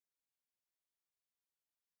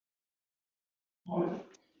Hello.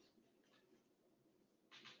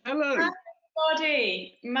 Hi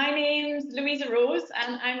everybody, my name's Louisa Rose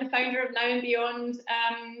and I'm the founder of Now and Beyond,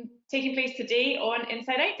 taking place today on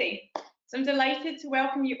Inside Out Day. So I'm delighted to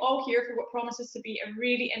welcome you all here for what promises to be a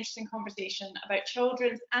really interesting conversation about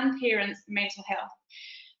children's and parents' mental health.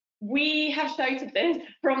 We have shouted this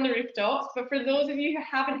from the rooftops, but for those of you who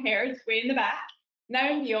haven't heard, way in the back, Now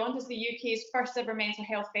and Beyond is the UK's first ever mental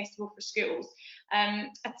health festival for schools.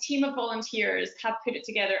 A team of volunteers have put it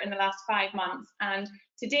together in the last 5 months, and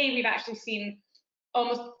today we've actually seen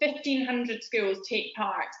almost 1,500 schools take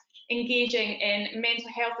part, engaging in mental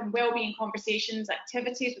health and wellbeing conversations,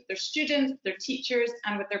 activities with their students, their teachers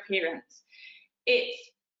and with their parents.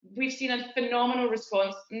 We've seen a phenomenal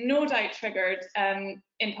response, no doubt triggered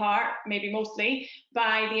in part, maybe mostly,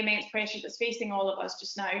 by the immense pressure that's facing all of us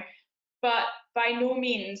just now. But by no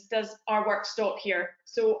means does our work stop here.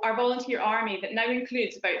 So our volunteer army that now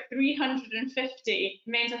includes about 350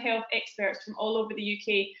 mental health experts from all over the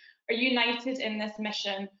UK are united in this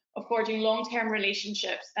mission of forging long-term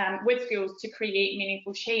relationships with schools to create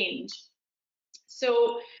meaningful change.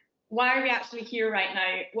 So why are we actually here right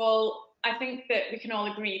now? Well, I think that we can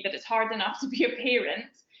all agree that it's hard enough to be a parent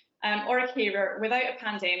or a carer without a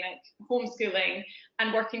pandemic, homeschooling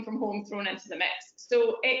and working from home thrown into the mix.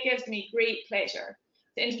 So it gives me great pleasure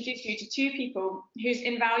to introduce you to two people whose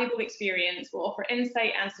invaluable experience will offer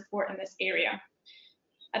insight and support in this area.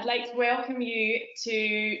 I'd like to welcome you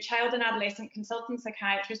to Child and Adolescent Consultant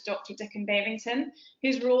Psychiatrist Dr. Dickon Bevington,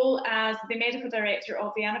 whose role as the Medical Director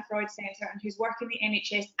of the Anna Freud Centre and whose work in the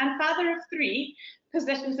NHS and father of 3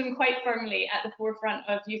 positions him quite firmly at the forefront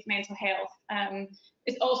of youth mental health.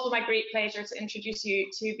 It's also my great pleasure to introduce you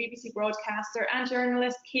to BBC broadcaster and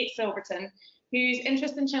journalist Kate Silverton, whose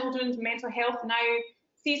interest in children's mental health now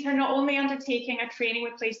sees her not only undertaking a training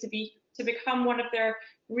with Place to Be to become one of their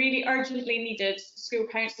really urgently needed school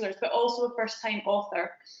counsellors, but also a first-time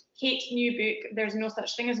author. Kate's new book, There's No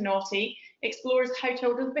Such Thing as Naughty, explores how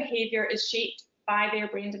children's behaviour is shaped by their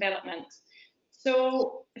brain development.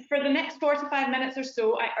 So for the next 45 minutes or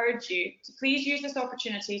so, I urge you to please use this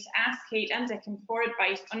opportunity to ask Kate and Dickon for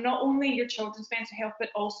advice on not only your children's mental health, but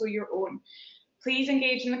also your own. Please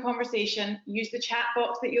engage in the conversation, use the chat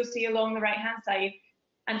box that you'll see along the right-hand side,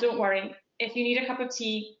 and don't worry, if you need a cup of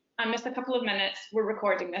tea and miss a couple of minutes, we're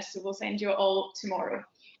recording this, so we'll send you it all tomorrow.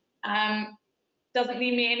 Doesn't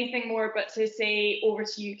leave me anything more but to say over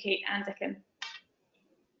to you, Kate and Dickon.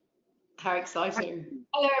 How exciting.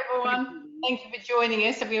 Hello everyone, thank you for joining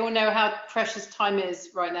us. We all know how precious time is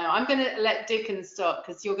right now. I'm going to let Dickon start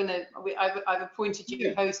because you're going to, I've appointed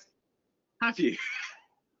you host. Have you?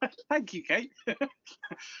 Thank you, Kate.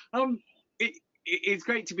 It's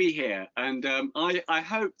great to be here, and I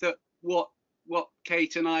hope that what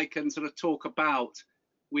Kate and I can sort of talk about,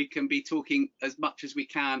 we can be talking as much as we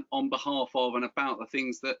can on behalf of and about the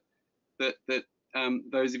things that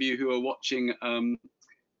those of you who are watching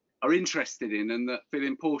are interested in and that feel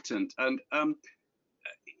important. And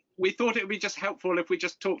we thought it would be just helpful if we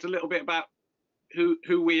just talked a little bit about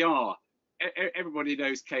who we are. Everybody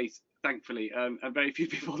knows Kate, thankfully, and very few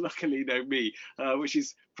people luckily know me, which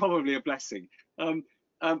is probably a blessing.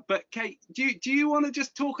 But Kate, do you want to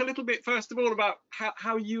just talk a little bit first of all about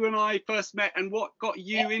how you and I first met and what got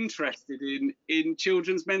you interested in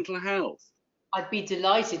children's mental health? I'd be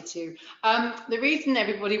delighted to. The reason,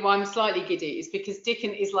 everybody, why I'm slightly giddy is because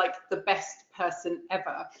Dickon is like the best person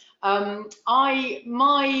ever. A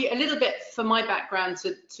little bit for my background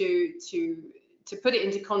to put it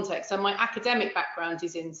into context. So my academic background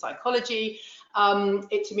is in psychology.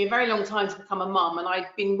 It took me a very long time to become a mum, and I'd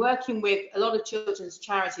been working with a lot of children's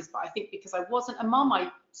charities, but I think because I wasn't a mum, I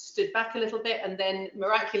stood back a little bit and then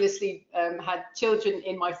miraculously had children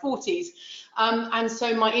in my 40s. And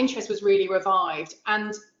so my interest was really revived.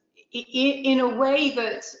 And in a way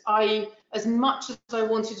that as much as I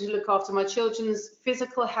wanted to look after my children's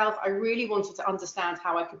physical health, I really wanted to understand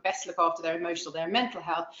how I could best look after their emotional, their mental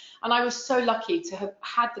health. And I was so lucky to have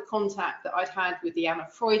had the contact that I'd had with the Anna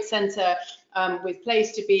Freud Centre, with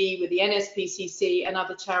Place to Be, with the NSPCC and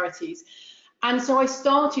other charities. And so I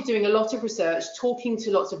started doing a lot of research, talking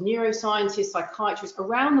to lots of neuroscientists, psychiatrists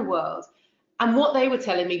around the world. And what they were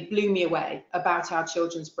telling me blew me away about our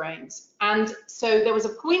children's brains. And so there was a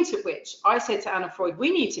point at which I said to Anna Freud,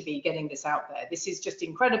 we need to be getting this out there. This is just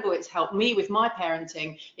incredible. It's helped me with my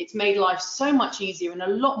parenting. It's made life so much easier and a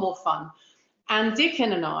lot more fun. And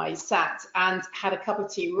Dickon and I sat and had a cup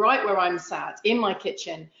of tea right where I'm sat in my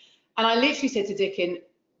kitchen. And I literally said to Dickon,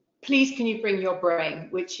 please, can you bring your brain,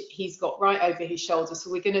 which he's got right over his shoulder.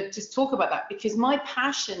 So we're going to just talk about that, because my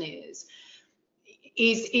passion is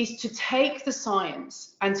is to take the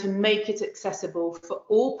science and to make it accessible for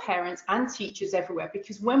all parents and teachers everywhere,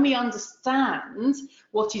 because when we understand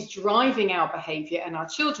what is driving our behaviour and our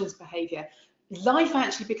children's behaviour, life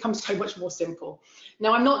actually becomes so much more simple.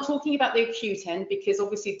 Now, I'm not talking about the acute end, because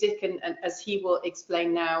obviously Dickon, and as he will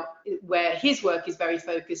explain now, where his work is very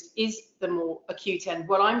focused, is the more acute end.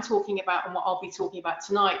 What I'm talking about and what I'll be talking about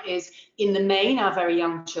tonight is, in the main, our very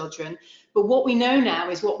young children. But what we know now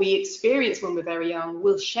is what we experience when we're very young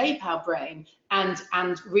will shape our brain and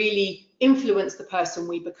really influence the person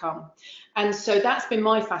we become. And so that's been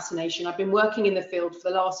my fascination. I've been working in the field for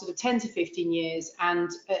the last sort of 10 to 15 years, and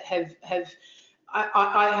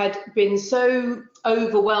I had been so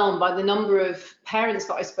overwhelmed by the number of parents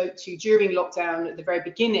that I spoke to during lockdown at the very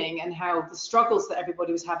beginning, and how the struggles that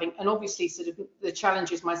everybody was having, and obviously sort of the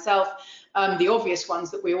challenges myself, the obvious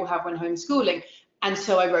ones that we all have when homeschooling. And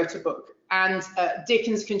so I wrote a book, and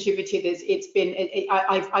Dickon's contributed.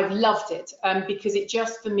 I've loved it because it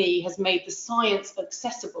just, for me, has made the science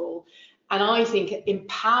accessible. And I think it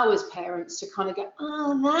empowers parents to kind of go,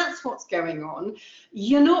 oh, that's what's going on.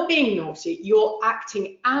 You're not being naughty, you're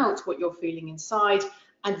acting out what you're feeling inside,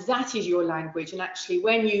 and that is your language. And actually,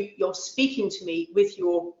 when you're speaking to me with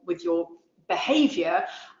your behavior,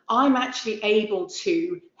 I'm actually able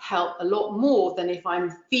to help a lot more than if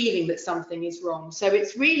I'm feeling that something is wrong. So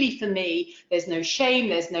it's really, for me, there's no shame,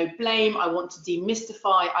 there's no blame. I want to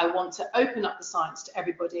demystify, I want to open up the science to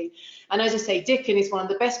everybody. And as I say, Dickon is one of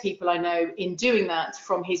the best people I know in doing that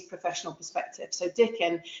from his professional perspective. So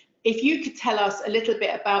Dickon, if you could tell us a little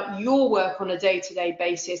bit about your work on a day-to-day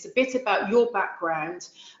basis, a bit about your background,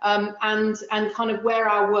 and kind of where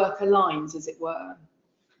our work aligns, as it were.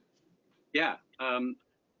 Yeah.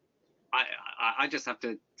 I just have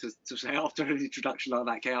to say, after an introduction like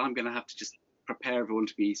that, Kay, I'm going to have to just prepare everyone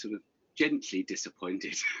to be sort of gently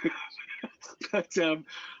disappointed. But so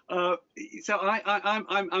I'm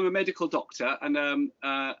a medical doctor, and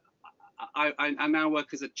I now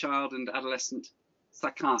work as a child and adolescent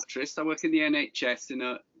psychiatrist. I work in the NHS in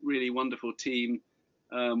a really wonderful team,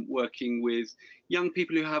 working with young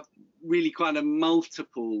people who have really kind of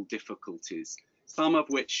multiple difficulties, some of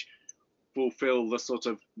which fulfill the sort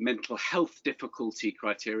of mental health difficulty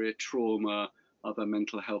criteria, trauma, other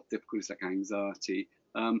mental health difficulties like anxiety.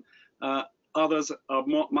 Others are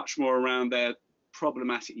much more around their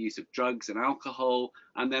problematic use of drugs and alcohol,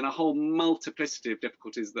 and then a whole multiplicity of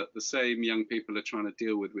difficulties that the same young people are trying to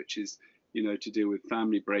deal with, which is, you know, to deal with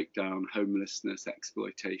family breakdown, homelessness,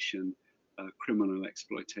 exploitation, criminal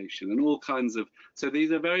exploitation, and all kinds of, so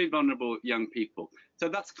these are very vulnerable young people. So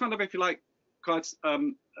that's kind of, if you like, quite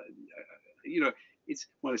you know, it's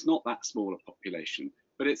not that small a population,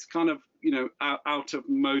 but it's kind of, you know, out of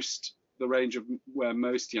the range of where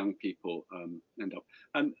most young people end up.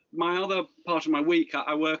 And my other part of my week,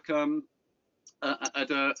 I work at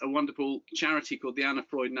a wonderful charity called the Anna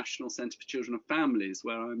Freud National Centre for Children and Families,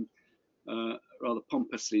 where I'm rather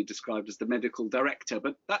pompously described as the medical director.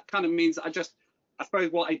 But that kind of means I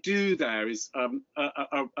suppose what I do there is a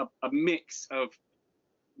mix of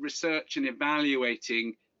research and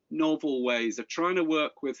evaluating novel ways of trying to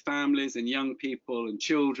work with families and young people and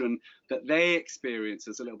children that they experience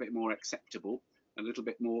as a little bit more acceptable, a little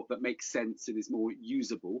bit more that makes sense and is more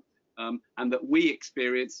usable, and that we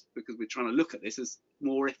experience, because we're trying to look at this, as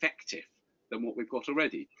more effective than what we've got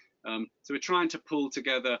already. So we're trying to pull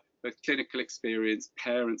together both clinical experience,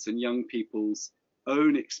 parents and young people's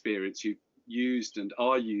own experience who've used and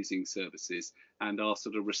are using services, and our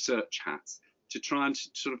sort of research hats, to try and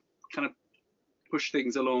sort of kind of push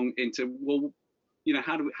things along into, well, you know,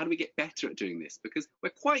 how do we get better at doing this? Because we're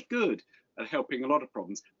quite good at helping a lot of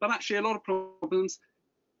problems, but actually a lot of problems,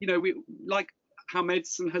 you know, we, like how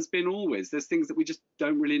medicine has been always, there's things that we just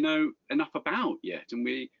don't really know enough about yet, and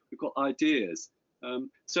we've got ideas.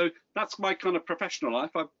 So that's my kind of professional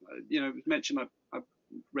life. I've, you know, mentioned I've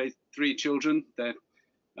raised 3 children. They're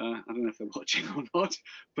I don't know if they're watching or not,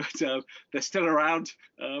 but they're still around,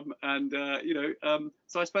 you know,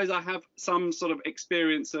 so I suppose I have some sort of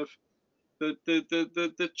experience of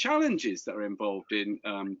the challenges that are involved in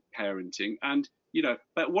parenting, and, you know,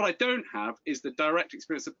 but what I don't have is the direct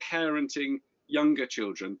experience of parenting younger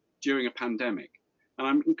children during a pandemic. And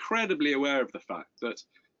I'm incredibly aware of the fact that,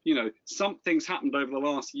 you know, something's happened over the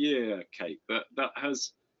last year, Kate, that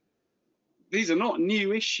has, these are not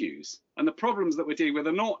new issues, and the problems that we're dealing with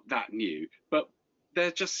are not that new, but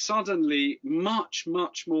they're just suddenly much,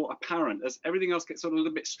 much more apparent as everything else gets sort of a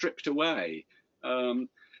little bit stripped away. And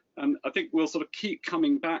I think we'll sort of keep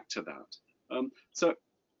coming back to that. So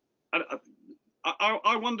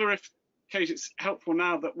I wonder if, Kate, it's helpful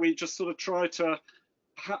now that we just sort of try to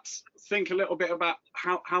perhaps think a little bit about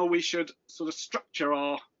how we should sort of structure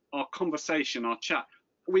our conversation, our chat.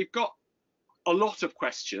 We've got a lot of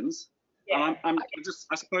questions, and I'm just,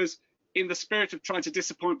 I suppose, in the spirit of trying to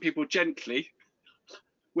disappoint people gently,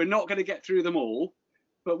 we're not going to get through them all,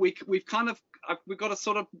 but we've got a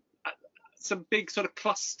sort of some big sort of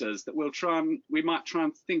clusters that we might try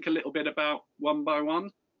and think a little bit about one by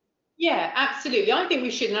one. Yeah, absolutely. I think we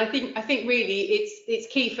should, and I think really it's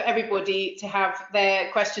key for everybody to have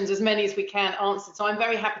their questions, as many as we can, answered. So I'm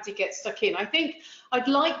very happy to get stuck in. I think I'd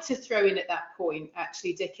like to throw in at that point,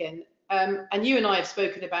 actually, Dickon, and you and I have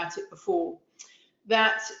spoken about it before,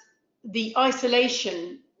 that the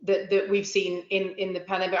isolation that we've seen in the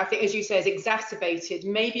pandemic, I think, as you say, has exacerbated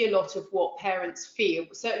maybe a lot of what parents feel.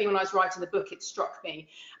 Certainly when I was writing the book, it struck me.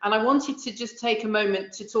 And I wanted to just take a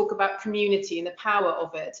moment to talk about community and the power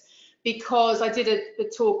of it, because I did a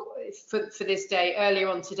talk for this day earlier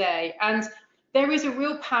on today, and there is a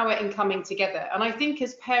real power in coming together. And I think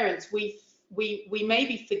as parents, we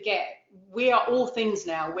maybe forget we are all things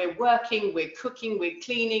now. We're working, we're cooking, we're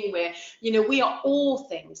cleaning, we are all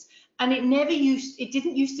things. And it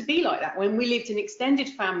didn't used to be like that when we lived in extended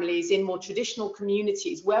families in more traditional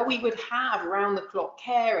communities where we would have round the clock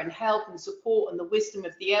care and help and support and the wisdom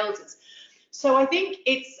of the elders. So I think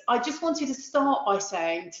I just wanted to start by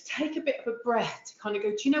saying, to take a bit of a breath, to kind of go,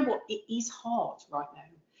 do you know what? It is hard right now.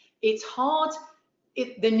 It's hard.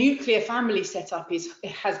 The nuclear family setup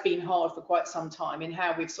has been hard for quite some time in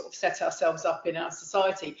how we've sort of set ourselves up in our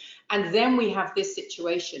society. And then we have this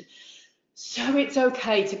situation. So it's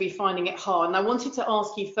okay to be finding it hard. And I wanted to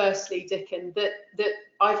ask you firstly, Dickon, that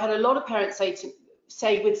I've had a lot of parents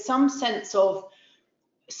say with some sense of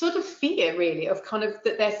sort of fear, really, of kind of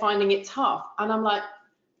that they're finding it tough. And I'm like,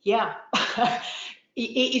 yeah,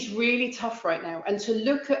 it is really tough right now. And to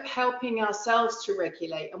look at helping ourselves to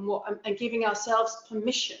regulate and giving ourselves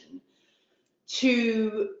permission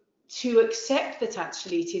to accept that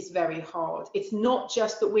actually it is very hard. It's not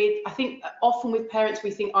just that I think often with parents,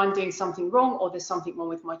 we think I'm doing something wrong or there's something wrong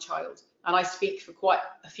with my child. And I speak for quite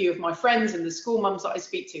a few of my friends and the school mums that I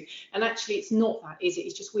speak to. And actually it's not that, is it?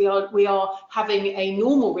 It's just we are having a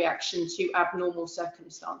normal reaction to abnormal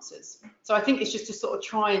circumstances. So I think it's just to sort of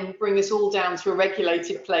try and bring us all down to a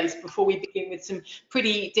regulated place before we begin with some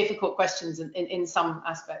pretty difficult questions in some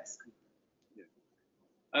aspects.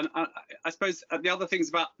 And I suppose the other things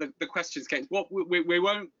about the questions, Kate, what we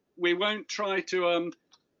won't try to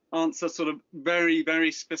answer sort of very,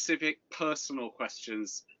 very specific personal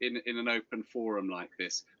questions in an open forum like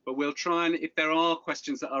this, but we'll try, and if there are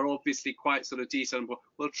questions that are obviously quite sort of detailed,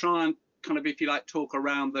 we'll try and kind of, if you like, talk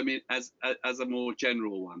around them as a more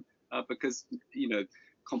general one, because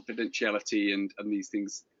confidentiality and these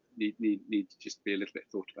things need to just be a little bit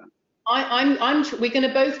thought about. We're going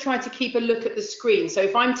to both try to keep a look at the screen. So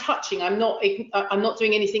if I'm touching, I'm not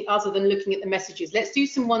doing anything other than looking at the messages. Let's do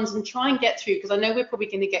some ones and try and get through, because I know we're probably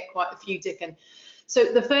going to get quite a few, Dickon. So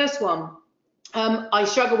the first one, I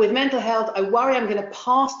struggle with mental health. I worry I'm going to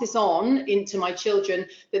pass this on into my children,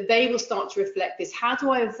 that they will start to reflect this. How do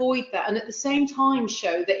I avoid that? And at the same time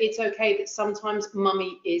show that it's okay that sometimes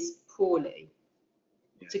mummy is poorly.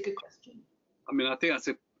 Yeah. It's a good question. I mean, I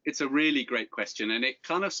think it's a really great question, and it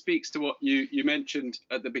kind of speaks to what you mentioned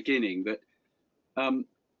at the beginning, that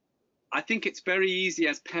I think it's very easy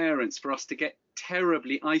as parents for us to get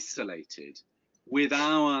terribly isolated with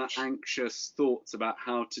our anxious thoughts about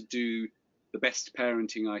how to do the best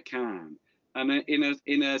parenting I can. And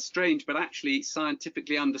in a strange but actually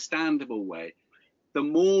scientifically understandable way, the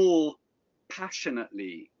more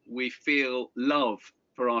passionately we feel love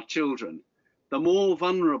for our children, the more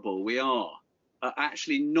vulnerable we are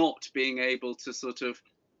actually not being able to sort of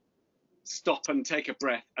stop and take a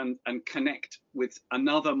breath and connect with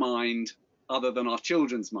another mind other than our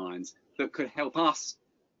children's minds that could help us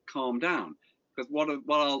calm down. Because what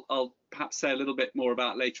I'll perhaps say a little bit more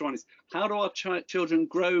about later on is, how do our children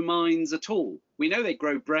grow minds at all? We know they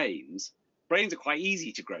grow brains. Brains are quite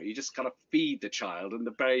easy to grow. You just kind of feed the child and the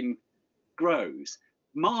brain grows.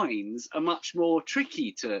 Minds are much more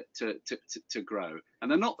tricky to grow,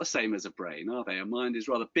 and they're not the same as a brain, are they? A mind is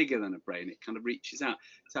rather bigger than a brain. It kind of reaches out.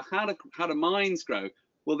 So how do minds grow?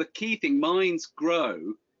 Well, the key thing, minds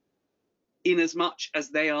grow in as much as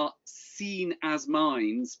they are seen as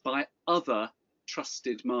minds by other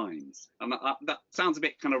trusted minds. And that sounds a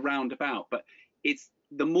bit kind of roundabout, but it's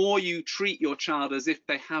the more you treat your child as if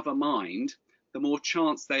they have a mind, the more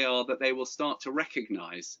chance they are that they will start to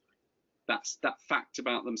recognize that fact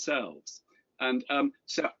about themselves. And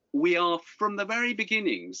so we are, from the very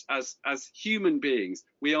beginnings, as human beings,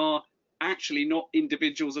 we are actually not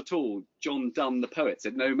individuals at all. John Donne, the poet,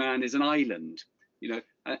 said no man is an island.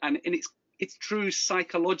 And it's true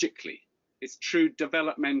psychologically, it's true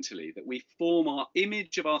developmentally, that we form our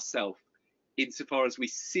image of ourselves insofar as we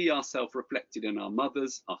see ourselves reflected in our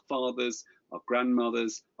mothers, our fathers, our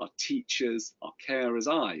grandmothers, our teachers, our carers'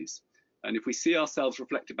 eyes. And if we see ourselves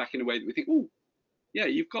reflected back in a way that we think, oh, yeah,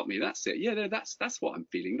 you've got me, that's it. Yeah, no, that's what I'm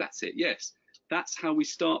feeling, that's it, yes. That's how we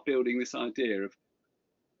start building this idea of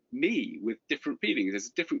me with different feelings. There's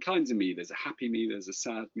different kinds of me. There's a happy me, there's a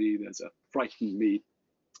sad me, there's a frightened me,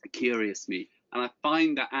 a curious me. And I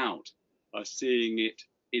find that out by seeing it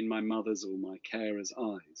in my mother's or my carer's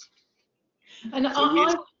eyes. And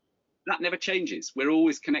so that never changes. We're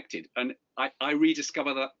always connected. And I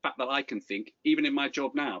rediscover the fact that I can think, even in my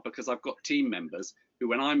job now, because I've got team members who,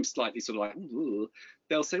 when I'm slightly sort of like, ooh,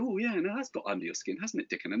 they'll say, oh yeah, no, that's got under your skin, hasn't it,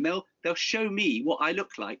 Dickon? And they'll show me what I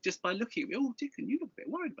look like just by looking at me. Oh, Dickon, you look a bit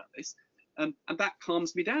worried about this. And that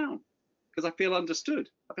calms me down because I feel understood.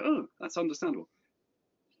 I go, oh, that's understandable.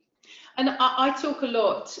 And I talk a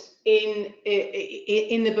lot in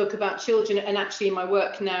the book about children, and actually in my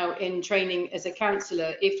work now in training as a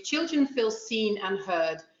counsellor. If children feel seen and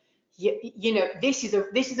heard, you know, this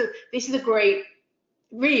is a great,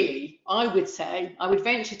 really, I would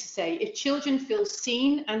venture to say, if children feel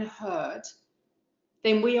seen and heard,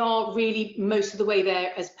 then we are really most of the way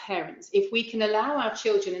there as parents. If we can allow our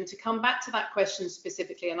children, and to come back to that question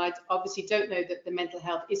specifically, and I obviously don't know that the mental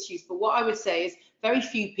health issues, but what I would say is very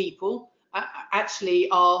few people actually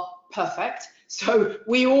are perfect. So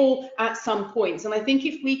we all at some points, and I think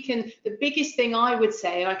if we can, the biggest thing I would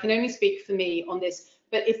say, and I can only speak for me on this,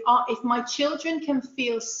 but if my children can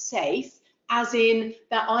feel safe, as in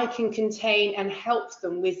that I can contain and help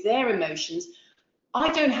them with their emotions, I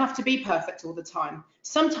don't have to be perfect all the time.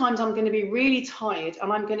 Sometimes I'm going to be really tired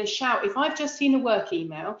and I'm going to shout. If I've just seen a work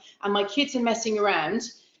email and my kids are messing around,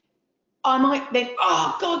 I might think,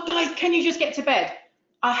 oh God, guys, can you just get to bed?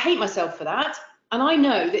 I hate myself for that. And I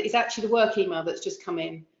know that it's actually the work email that's just come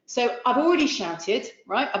in. So I've already shouted,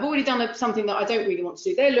 right? I've already done something that I don't really want to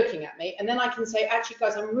do. They're looking at me. And then I can say, actually,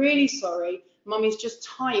 guys, I'm really sorry. Mummy's just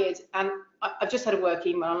tired and I've just had a work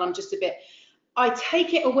email and I'm just a bit. I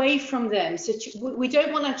take it away from them. So we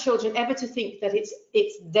don't want our children ever to think that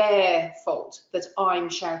it's their fault that I'm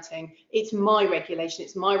shouting. It's my regulation,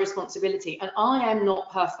 it's my responsibility, and I am not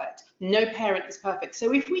perfect. No parent is perfect.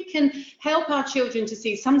 So if we can help our children to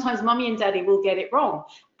see sometimes mummy and daddy will get it wrong,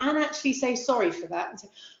 and actually say sorry for that, and say,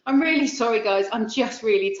 I'm really sorry guys, I'm just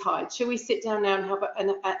really tired. Shall we sit down now and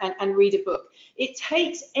have and read a book? It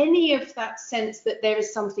takes any of that sense that there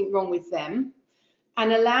is something wrong with them,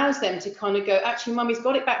 and allows them to kind of go, actually, mummy's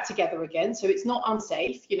got it back together again, so it's not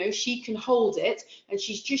unsafe, you know, she can hold it, and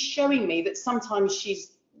she's just showing me that sometimes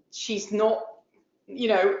she's not, you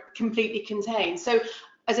know, completely contained. So,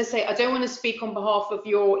 as I say, I don't want to speak on behalf of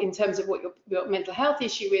in terms of what your mental health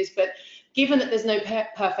issue is, but given that there's no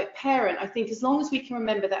perfect parent, I think as long as we can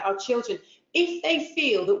remember that our children, if they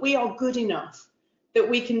feel that we are good enough, that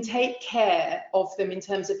we can take care of them in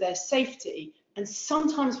terms of their safety, and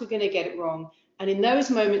sometimes we're going to get it wrong, and in those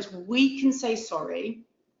moments we can say sorry,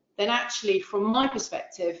 then actually from my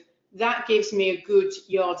perspective that gives me a good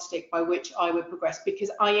yardstick by which I would progress, because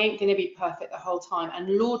I ain't going to be perfect the whole time,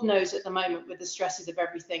 and Lord knows at the moment with the stresses of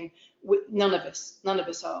everything, none of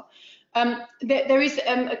us are. There is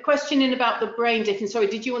a question in about the brain, Dickon. Sorry,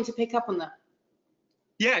 did you want to pick up on that?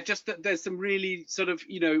 Yeah, just that there's some really sort of,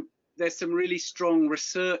 you know, there's some really strong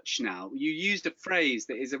research now. You used a phrase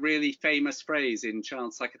that is a really famous phrase in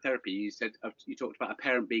child psychotherapy. You said, you talked about a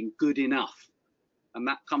parent being good enough. And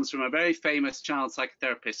that comes from a very famous child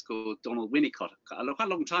psychotherapist called Donald Winnicott a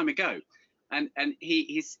long time ago. And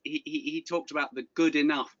he talked about the good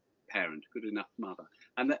enough parent, good enough mother.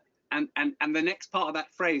 And the next part of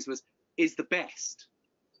that phrase was, is the best.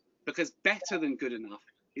 Because better than good enough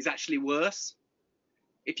is actually worse.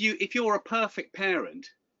 If you're a perfect parent,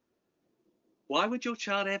 why would your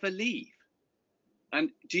child ever leave?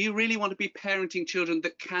 And do you really want to be parenting children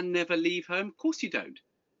that can never leave home? Of course you don't.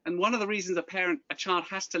 And one of the reasons a child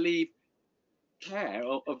has to leave care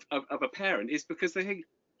of a parent is because they think,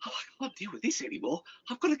 oh, I can't deal with this anymore.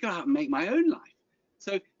 I've got to go out and make my own life.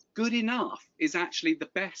 So good enough is actually the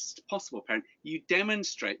best possible parent. You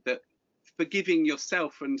demonstrate that forgiving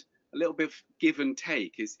yourself and a little bit of give and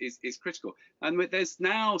take is critical. And there's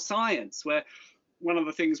now science where one of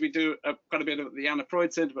the things we do quite a bit at the Anna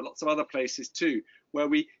Freud Centre, but lots of other places too, where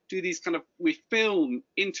we do these we film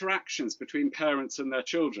interactions between parents and their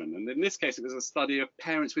children. And in this case, it was a study of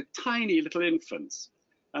parents with tiny little infants.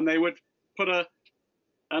 And they would put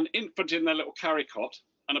an infant in their little carry cot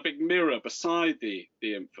and a big mirror beside the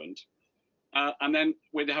infant. and then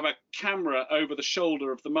we'd have a camera over the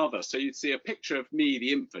shoulder of the mother, so you'd see a picture of me,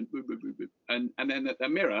 the infant, and then the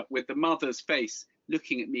mirror with the mother's face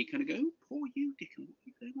looking at me, kind of go, oh, poor you, Dickon, what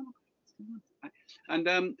are you going on?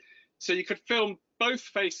 And so you could film both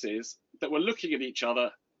faces that were looking at each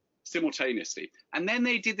other simultaneously. And then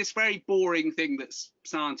they did this very boring thing that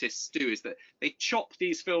scientists do, is that they chop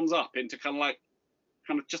these films up into kind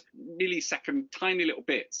of just millisecond tiny little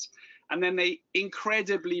bits, and then they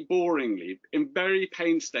incredibly boringly and very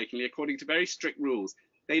painstakingly, according to very strict rules,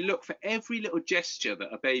 they look for every little gesture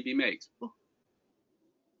that a baby makes.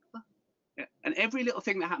 And every little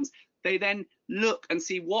thing that happens, they then look and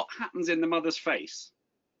see what happens in the mother's face,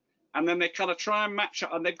 and then they kind of try and match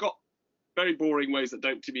up. And they've got very boring ways that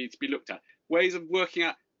don't need to be looked at, ways of working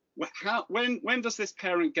out when does this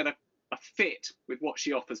parent get a fit with what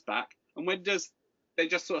she offers back, and when does they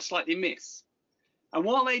just sort of slightly miss. And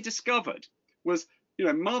what they discovered was,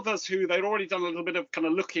 mothers who they'd already done a little bit of kind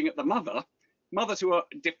of looking at the mothers who are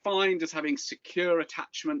defined as having secure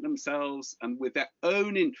attachment themselves and with their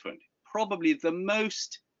own infant, probably the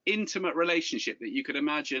most intimate relationship that you could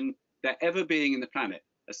imagine there ever being in the planet,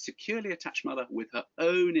 a securely attached mother with her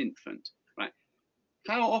own infant, right?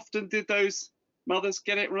 How often did those mothers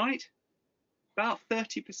get it right? About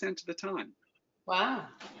 30% of the time. Wow.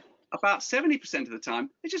 About 70% of the time,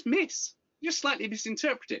 they just slightly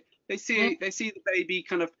misinterpret it. They see the baby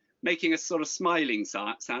kind of making a sort of smiling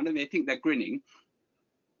sound, and they think they're grinning.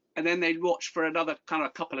 And then they watch for another kind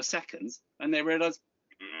of couple of seconds, and they realise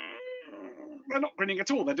they're not grinning at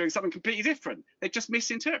all. They're doing something completely different. They just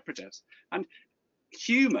misinterpret us. And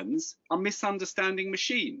humans are misunderstanding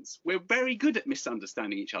machines. We're very good at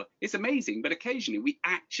misunderstanding each other. It's amazing, but occasionally we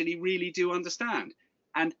actually really do understand.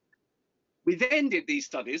 And we then did these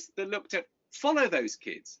studies that looked at follow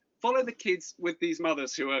the kids with these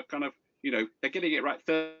mothers who are kind of, they're getting it right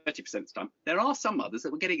 30% of the time. There are some mothers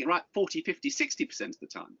that were getting it right 40, 50, 60% of the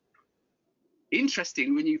time.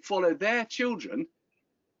 Interesting, when you follow their children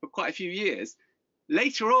for quite a few years,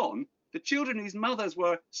 later on, the children whose mothers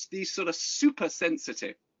were these sort of super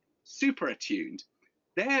sensitive, super attuned,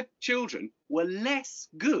 their children were less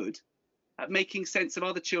good at making sense of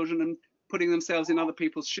other children and putting themselves in other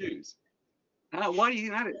people's shoes. Why do you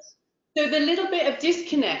think that is? So the little bit of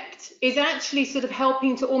disconnect is actually sort of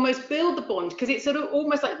helping to almost build the bond, because it's sort of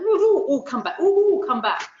almost like, ooh, come back, ooh, come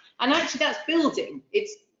back. And actually that's building.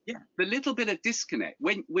 It's the little bit of disconnect.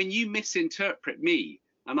 When you misinterpret me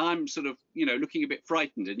and I'm sort of, looking a bit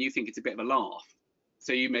frightened and you think it's a bit of a laugh,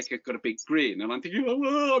 so you got a big grin and I'm thinking,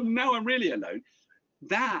 oh, now I'm really alone.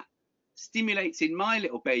 That stimulates in my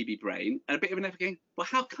little baby brain a bit of an effort going, well,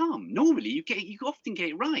 how come? Normally you often get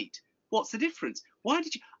it right. What's the difference? Why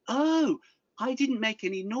did you? Oh, I didn't make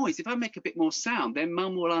any noise. If I make a bit more sound, then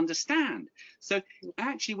mum will understand. So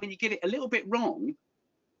actually, when you get it a little bit wrong,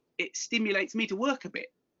 it stimulates me to work a bit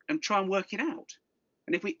and try and work it out.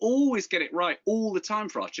 And if we always get it right all the time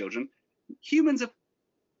for our children,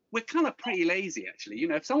 we're kind of pretty lazy, actually.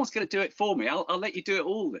 If someone's going to do it for me, I'll let you do it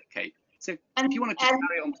all, Kate. So if you want to just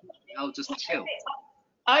carry on talking, I'll just chill.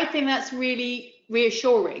 I think that's really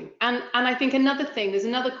reassuring. And I think there's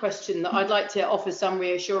another question that I'd like to offer some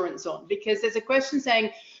reassurance on, because there's a question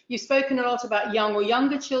saying, you've spoken a lot about young or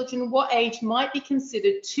younger children. What age might be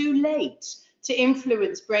considered too late to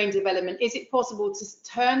influence brain development? Is it possible to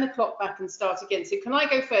turn the clock back and start again? So can I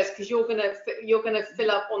go first, because you're gonna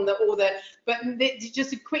fill up on but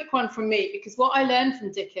just a quick one from me, because what I learned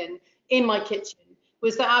from Dickon in my kitchen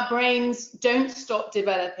was that our brains don't stop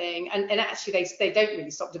developing, and actually they don't really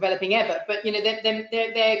stop developing ever, but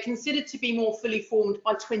they're considered to be more fully formed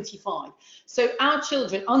by 25. So our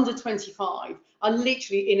children under 25 are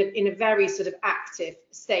literally in a very sort of active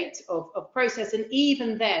state of process. And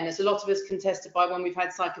even then, as a lot of us can testify when we've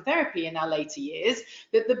had psychotherapy in our later years,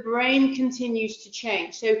 that the brain continues to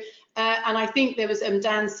change. So and I think there was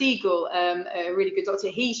Dan Siegel, a really good doctor.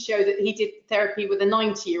 He showed that he did therapy with a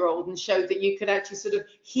 90-year-old and showed that you could actually sort of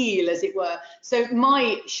heal, as it were. So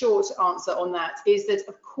my short answer on that is that,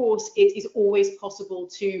 of course, it is always possible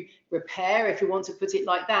to repair, if you want to put it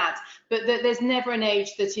like that, but that there's never an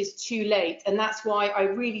age that is too late. And that's why I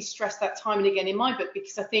really stress that time and again in my book,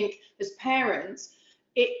 because I think as parents,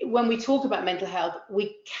 when we talk about mental health,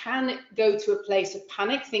 we can go to a place of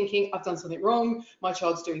panic, thinking, I've done something wrong, my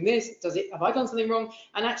child's doing this, have I done something wrong?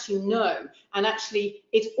 And actually, no. And actually,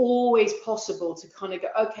 it's always possible to kind of go,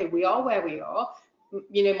 okay, we are where we are.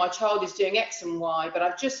 My child is doing X and Y, but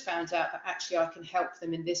I've just found out that actually I can help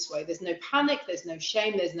them in this way. There's no panic, there's no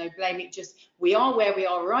shame, there's no blame. It just, we are where we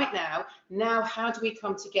are right now. Now, how do we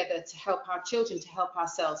come together to help our children, to help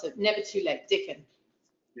ourselves? So never too late. Dickon.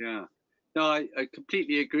 Yeah. No, I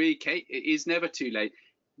completely agree, Kate. It is never too late.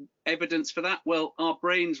 Evidence for that? Well, our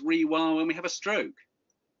brains rewire when we have a stroke.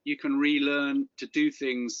 You can relearn to do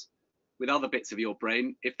things with other bits of your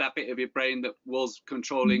brain. If that bit of your brain that was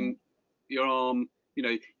controlling your arm, you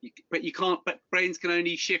know, but you can't. But brains can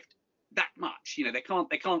only shift that much. You know,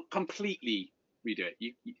 they can't completely redo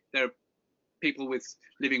it. There are people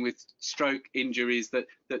living with stroke injuries that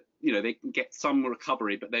you know, they can get some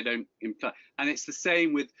recovery, but they don't imply. And it's the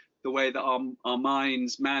same with the way that our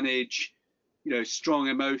minds manage, you know, strong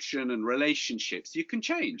emotion and relationships. You can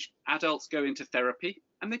change. Adults go into therapy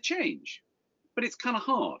and they change, but it's kind of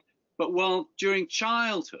hard. But while during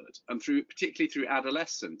childhood and particularly through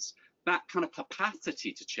adolescence, that kind of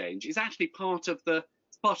capacity to change is actually part of the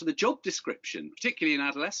job description, particularly in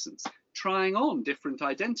adolescence, trying on different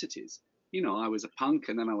identities. You know, I was a punk,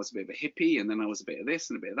 and then I was a bit of a hippie, and then I was a bit of this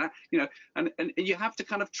and a bit of that, you know, and you have to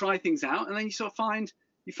kind of try things out, and then you sort of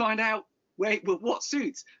find out what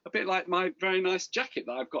suits. A bit like my very nice jacket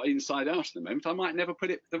that I've got inside out at the moment. I might never put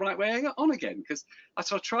it the right way on again, because I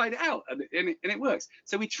sort of tried it out and it works.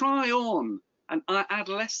 So we try on, and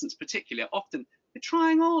adolescents particularly are often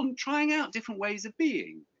trying out different ways of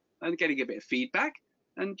being and getting a bit of feedback,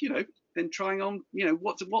 and, you know, then trying on, you know,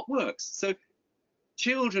 what works. So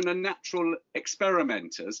children are natural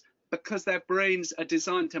experimenters because their brains are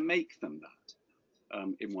designed to make them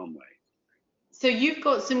that, in one way. So you've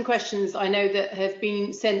got some questions I know that have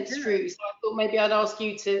been sent through, so I thought maybe I'd ask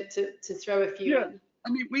you to throw a few in. I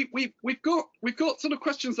mean, we've got sort of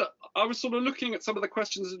questions that I was sort of looking at some of the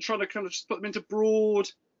questions and trying to kind of just put them into broad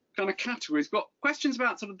kind of categories. Got questions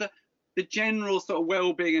about sort of the general sort of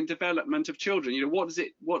well-being and development of children. You know, what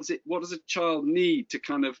does a child need to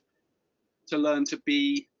kind of to learn to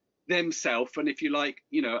be themselves, and if you like,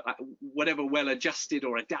 you know, whatever well-adjusted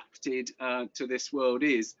or adapted to this world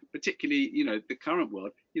is, particularly, you know, the current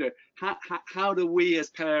world, you know, how do we as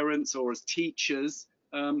parents or as teachers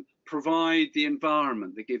provide the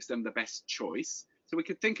environment that gives them the best choice? So we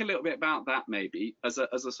could think a little bit about that maybe as a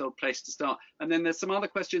sort of place to start. And then there's some other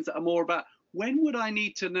questions that are more about, when would I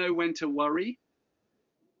need to know when to worry?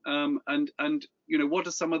 And you know, what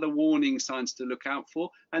are some of the warning signs to look out for?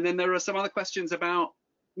 And then there are some other questions about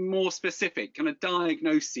more specific kind of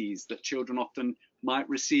diagnoses that children often might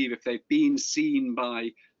receive if they've been seen by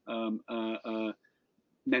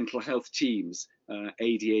mental health teams,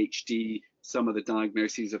 ADHD, some of the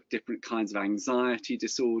diagnoses of different kinds of anxiety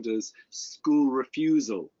disorders. School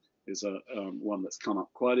refusal is one that's come up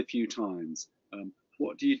quite a few times.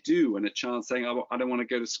 What do you do when a child's saying, I don't want to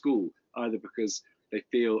go to school, either because they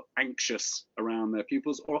feel anxious around their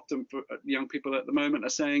pupils, or often for young people at the moment are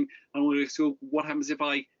saying, I want to go to school, what happens if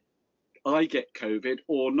I get COVID,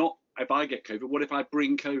 or not if I get COVID, what if I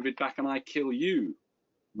bring COVID back and I kill you,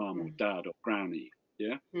 mum or dad or granny?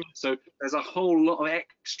 Yeah. So there's a whole lot of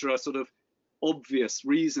extra sort of obvious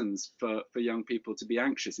reasons for young people to be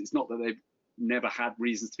anxious. It's not that they've never had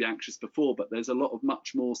reasons to be anxious before, but there's a lot of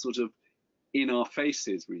much more sort of in our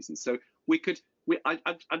faces reasons. So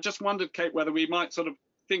I just wondered, Kate, whether we might sort of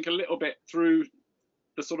think a little bit through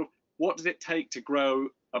the sort of, what does it take to grow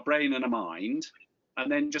a brain and a mind,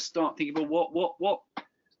 and then just start thinking, well,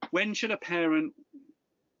 when should a parent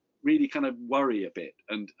really kind of worry a bit?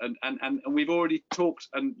 And we've already talked,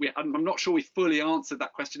 and I'm not sure we fully answered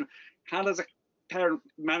that question. How does a parent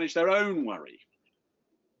manage their own worry?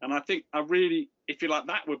 And I think I really, if you like,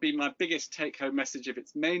 that would be my biggest take-home message. If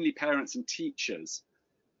it's mainly parents and teachers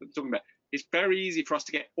that we're talking about, it's very easy for us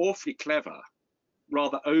to get awfully clever,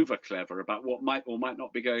 rather over clever, about what might or might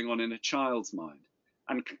not be going on in a child's mind,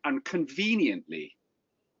 and conveniently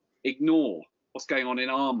ignore what's going on in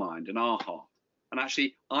our mind and our heart. And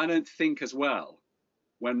actually, I don't think as well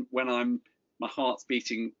when my heart's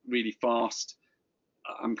beating really fast,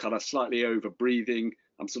 I'm kind of slightly over breathing,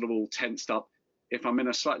 I'm sort of all tensed up. If I'm in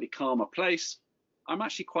a slightly calmer place, I'm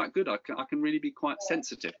actually quite good. I can really be quite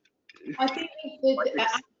sensitive. I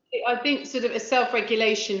think sort of a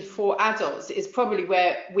self-regulation for adults is probably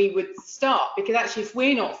where we would start, because actually if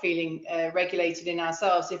we're not feeling regulated in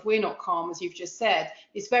ourselves, if we're not calm, as you've just said,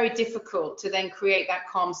 it's very difficult to then create that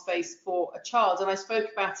calm space for a child. And I spoke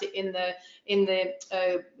about it in the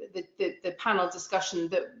panel discussion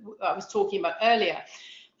that I was talking about earlier.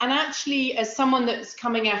 And actually, as someone that's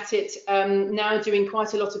coming at it now, doing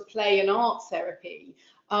quite a lot of play and art therapy,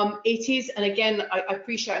 it is, and again, I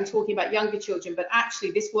appreciate I'm talking about younger children, but actually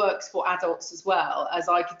this works for adults as well, as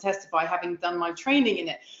I can testify, having done my training in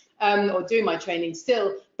it, or doing my training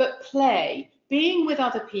still. But play, being with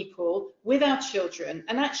other people, with our children,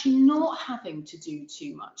 and actually not having to do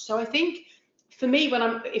too much. So I think for me,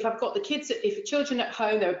 if I've got the kids, if the children at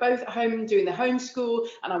home, they're both at home doing the homeschool,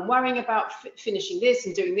 and I'm worrying about finishing this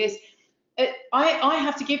and doing this, I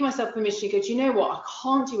have to give myself permission to go, do you know what? I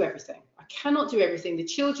can't do everything. I cannot do everything. The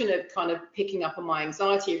children are kind of picking up on my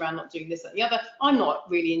anxiety around not doing this and the other. I'm not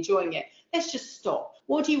really enjoying it. Let's just stop.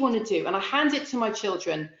 What do you want to do? And I hand it to my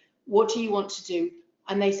children. What do you want to do?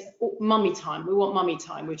 And they say, oh, mummy time. We want mummy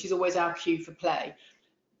time, which is always our cue for play.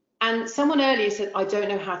 And someone earlier said, I don't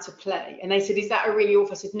know how to play. And they said, is that a really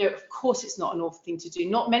awful? I said, no, of course it's not an awful thing to do.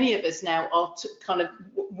 Not many of us now are to kind of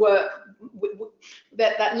work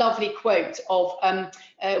that lovely quote of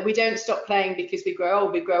we don't stop playing because we grow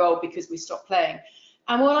old because we stop playing.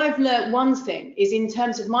 And what I've learned, one thing is in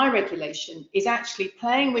terms of my regulation is actually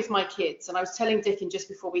playing with my kids. And I was telling Dickon just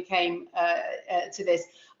before we came to this,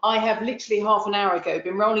 I have literally half an hour ago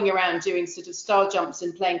been rolling around doing sort of star jumps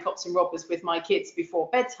and playing cops and robbers with my kids before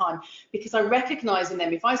bedtime, because I recognise in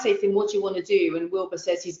them, if I say to them, what do you want to do? And Wilbur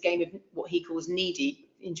says his game of what he calls needy,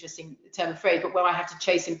 interesting term of phrase, but where I have to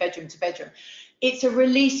chase him bedroom to bedroom. It's a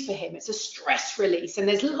release for him. It's a stress release, and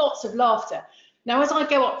there's lots of laughter. Now, as I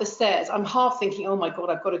go up the stairs, I'm half thinking, oh my God,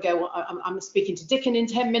 I've got to go. I'm speaking to Dickon in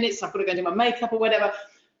 10 minutes. I've got to go and do my makeup or whatever.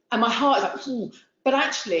 And my heart is like, ooh. But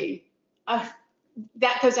actually,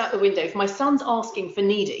 that goes out the window. If my son's asking for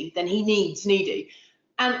needy, then he needs needy.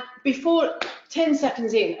 And before 10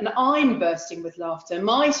 seconds in, and I'm bursting with laughter,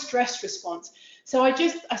 my stress response. So I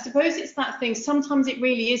suppose it's that thing. Sometimes it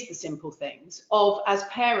really is the simple things of, as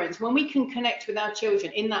parents, when we can connect with our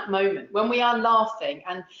children in that moment, when we are laughing,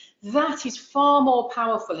 and that is far more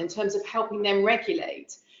powerful in terms of helping them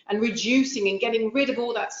regulate and reducing and getting rid of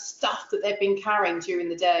all that stuff that they've been carrying during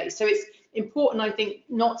the day. So it's important, I think,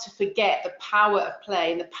 not to forget the power of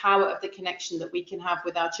play and the power of the connection that we can have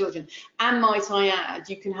with our children. And might I add,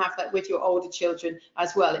 you can have that with your older children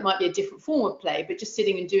as well. It might be a different form of play, but just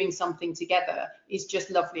sitting and doing something together is just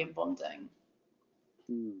lovely and bonding.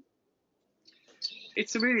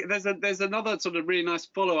 It's a really, there's another sort of really nice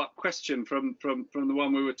follow-up question from the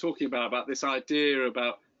one we were talking about this idea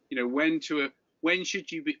about, you know, when should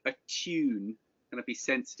you attune, kind of be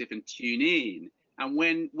sensitive and tune in? And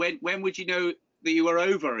when would you know that you were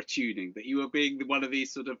over attuning, that you were being one of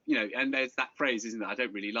these sort of, you know, and there's that phrase, isn't it? I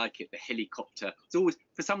don't really like it, the helicopter. It's always,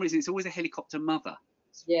 for some reason, it's always a helicopter mother,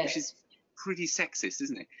 yes. Which is pretty sexist,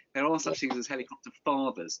 isn't it? There are such things as helicopter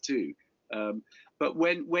fathers too. But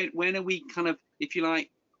when are we kind of, if you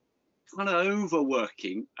like, kind of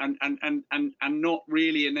overworking and not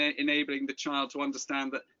really enabling the child to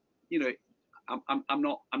understand that, you know, I'm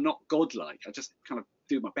not godlike. I just kind of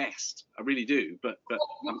do my best. I really do. But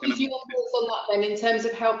I'm going to. Your thoughts on that then, in terms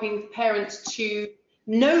of helping parents to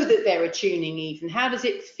know that they're attuning? Even how does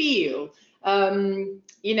it feel?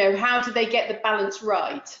 You know, how do they get the balance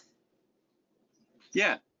right?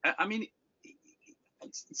 Yeah, I mean,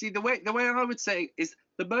 see, the way I would say is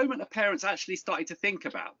the moment a parent's actually starting to think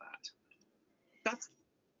about that, that's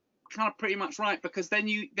kind of pretty much right, because then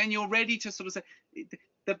you're ready to sort of say.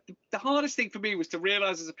 The hardest thing for me was to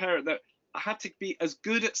realize as a parent that I had to be as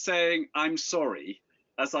good at saying I'm sorry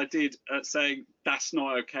as I did at saying that's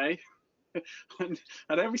not okay. and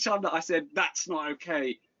every time that I said that's not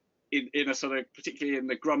okay in a sort of, particularly in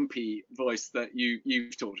the grumpy voice that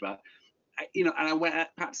you've talked about, you know, and I went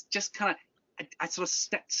perhaps just kind of, I sort of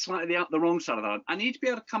stepped slightly out the wrong side of that. I need to be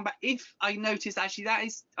able to come back if I notice actually that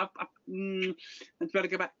is, and to be able to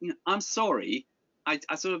go back, you know, I'm sorry.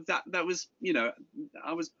 I sort of, that was, you know,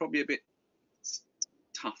 I was probably a bit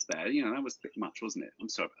tough there, you know, that was a bit much, wasn't it? I'm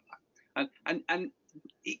sorry about that. And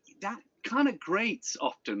that kind of grates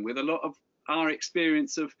often with a lot of our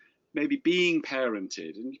experience of maybe being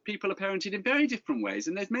parented, and people are parented in very different ways,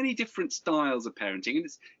 and there's many different styles of parenting, and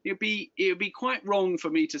it would be quite wrong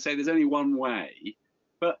for me to say there's only one way.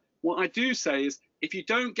 But what I do say is, if you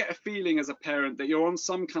don't get a feeling as a parent that you're on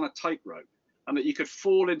some kind of tightrope and that you could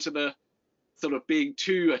fall into the sort of being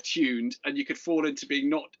too attuned and you could fall into being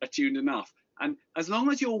not attuned enough, and as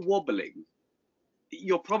long as you're wobbling,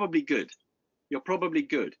 you're probably good. You're probably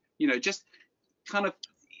good. You know, just kind of,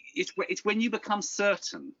 it's when you become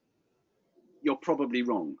certain, you're probably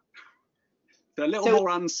wrong. So a little more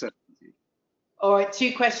uncertainty. All right,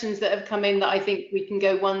 two questions that have come in that I think we can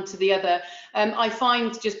go one to the other. I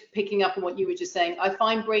find, just picking up on what you were just saying, I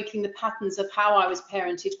find breaking the patterns of how I was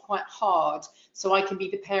parented quite hard, so I can be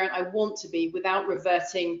the parent I want to be without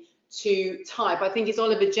reverting to type. I think it's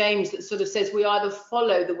Oliver James that sort of says we either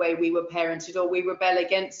follow the way we were parented or we rebel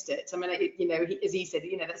against it. I mean, you know, as he said,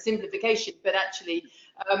 you know, that's simplification, but actually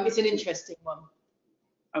it's an interesting one.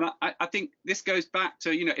 And I think this goes back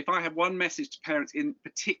to, you know, if I have one message to parents, in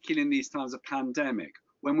particular in these times of pandemic,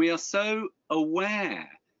 when we are so aware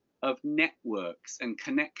of networks and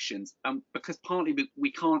connections, because partly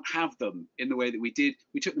we can't have them in the way that we did.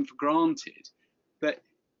 We took them for granted. But,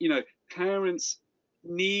 you know, parents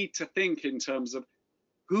need to think in terms of,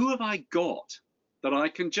 who have I got that I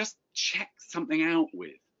can just check something out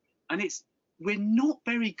with? And we're not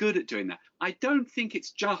very good at doing that. I don't think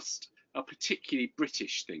it's just a particularly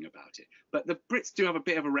British thing about it, but the Brits do have a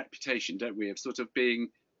bit of a reputation, don't we, of sort of being,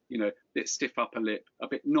 you know, a bit stiff upper lip, a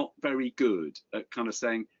bit not very good at kind of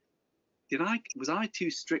saying, was I too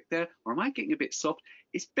strict there, or am I getting a bit soft?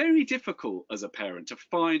 It's very difficult as a parent to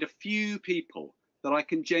find a few people that I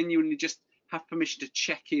can genuinely just have permission to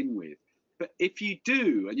check in with. But if you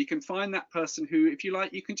do, and you can find that person who, if you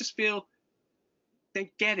like, you can just feel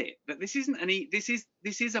they get it, that this isn't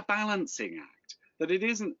this is a balancing act, that it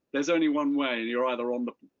isn't there's only one way and you're either on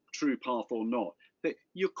the true path or not, that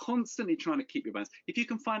you're constantly trying to keep your balance. If you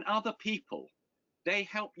can find other people, they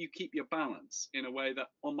help you keep your balance in a way that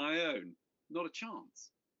on my own, not a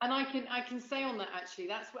chance. And I can say on that, actually,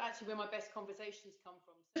 that's where my best conversations come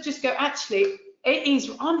from. Just go, actually,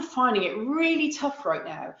 I'm finding it really tough right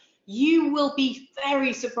now. You will be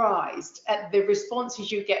very surprised at the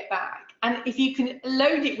responses you get back. And if you can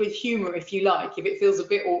load it with humor, if you like, if it feels a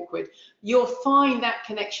bit awkward, you'll find that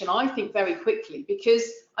connection, I think, very quickly, because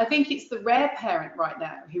I think it's the rare parent right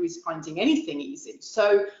now who is finding anything easy.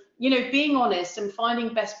 So, you know, being honest and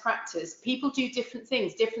finding best practice. People do different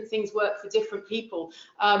things work for different people,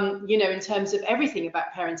 you know, in terms of everything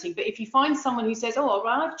about parenting. But if you find someone who says, oh, well,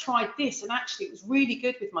 I've tried this and actually it was really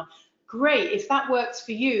good with mine, great. If that works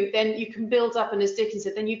for you, then you can build up, and as Dickon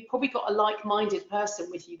said, then you've probably got a like-minded person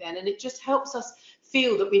with you then, and it just helps us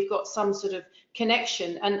feel that we've got some sort of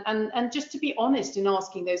connection, and just to be honest in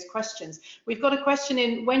asking those questions. We've got a question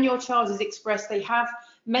in, when your child has expressed they have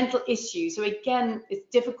mental issues. So again, it's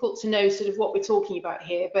difficult to know sort of what we're talking about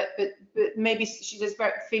here, but maybe she says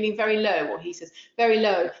feeling very low, or he says very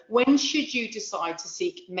low. When should you decide to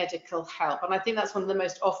seek medical help? And I think that's one of the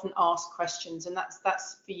most often asked questions, and that's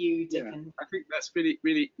for you, Dickon. Yeah, I think that's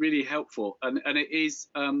really helpful, and it is,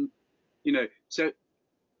 you know, so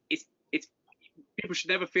it's people should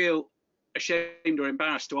never feel ashamed or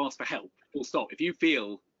embarrassed to ask for help. Full stop. If you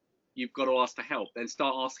feel you've got to ask for help, then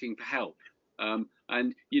start asking for help.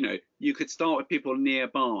 And, you know, you could start with people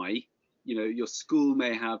nearby. You know, your school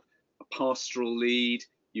may have a pastoral lead.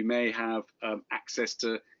 You may have access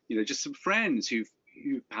to, you know, just some friends who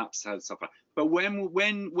perhaps had suffer. But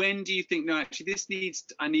when do you think, no, actually,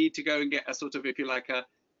 I need to go and get a sort of, if you like, a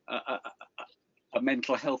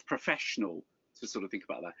mental health professional to sort of think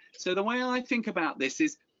about that. So the way I think about this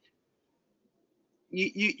is,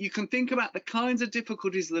 you can think about the kinds of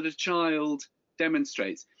difficulties that a child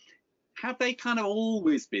demonstrates. Have they kind of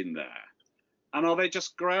always been there? And are they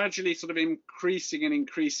just gradually sort of increasing and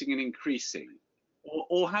increasing and increasing?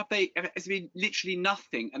 Or has it been literally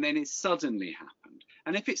nothing and then it suddenly happened?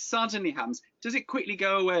 And if it suddenly happens, does it quickly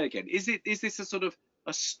go away again? Is this a sort of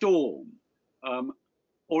a storm?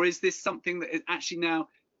 Or is this something that is actually now,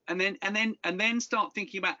 and then start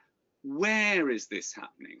thinking about, where is this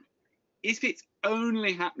happening? If it's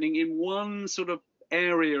only happening in one sort of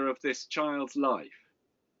area of this child's life,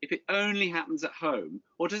 if it only happens at home,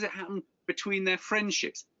 or does it happen between their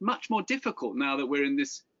friendships? Much more difficult now that we're in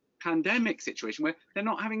this pandemic situation where they're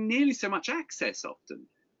not having nearly so much access often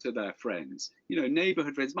to their friends. You know,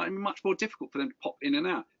 neighborhood friends might be much more difficult for them to pop in and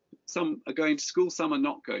out. Some are going to school, some are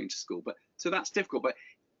not going to school, but so that's difficult. But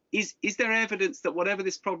is there evidence that whatever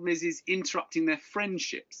this problem is interrupting their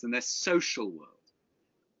friendships and their social world?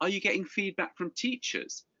 Are you getting feedback from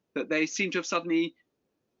teachers that they seem to have suddenly,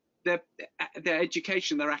 their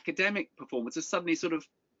education, their academic performance has suddenly sort of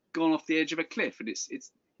gone off the edge of a cliff, and it's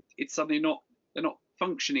suddenly they're not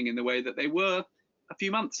functioning in the way that they were a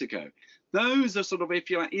few months ago? Those are sort of, if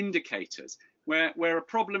you like, indicators where a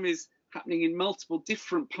problem is happening in multiple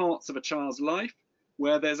different parts of a child's life,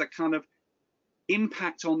 where there's a kind of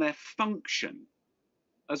impact on their function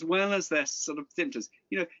as well as their sort of symptoms.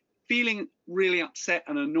 You know, feeling really upset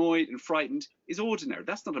and annoyed and frightened is ordinary.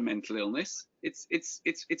 That's not a mental illness. It's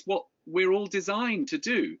what we're all designed to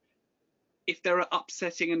do if there are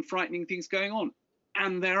upsetting and frightening things going on,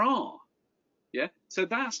 and there are. Yeah, so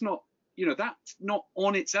that's not, you know, that's not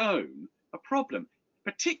on its own a problem,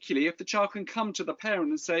 particularly if the child can come to the parent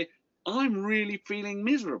and say, I'm really feeling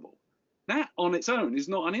miserable. That on its own is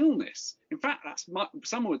not an illness. In fact,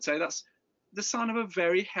 someone would say that's the sign of a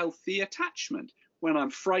very healthy attachment. When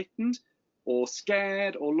I'm frightened or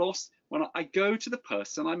scared or lost, when I go to the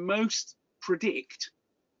person I most predict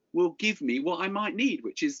will give me what I might need,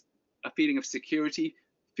 which is a feeling of security,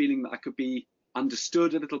 feeling that I could be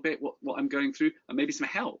understood a little bit, what I'm going through, and maybe some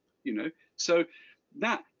help, you know. So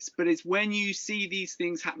but it's when you see these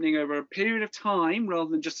things happening over a period of time rather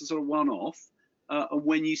than just a sort of one-off, and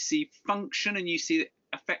when you see function and you see it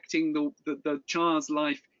affecting the child's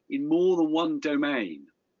life in more than one domain,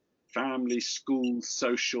 family, school,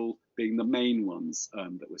 social being the main ones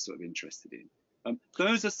that we're sort of interested in.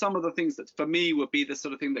 Those are some of the things that for me would be the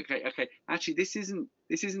sort of thing that, okay, actually this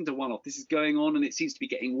isn't a one-off, this is going on and it seems to be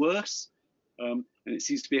getting worse, and it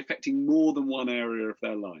seems to be affecting more than one area of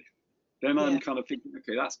their life. Then I'm kind of thinking,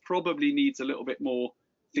 okay, that's probably needs a little bit more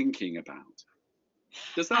thinking about.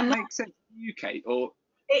 Does that make sense to you, Kate? Or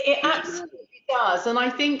it absolutely does. And I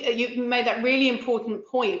think you made that really important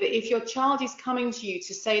point that if your child is coming to you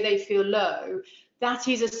to say they feel low, that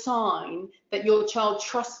is a sign that your child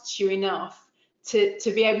trusts you enough to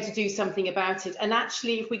be able to do something about it. And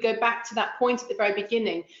actually, if we go back to that point at the very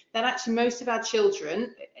beginning, that actually most of our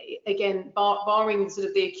children, again, barring sort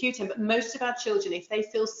of the acute end, but most of our children, if they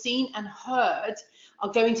feel seen and heard,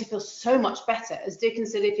 are going to feel so much better. As Dickon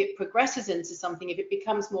said, if it progresses into something, if it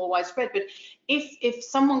becomes more widespread. But if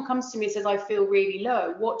someone comes to me and says, I feel really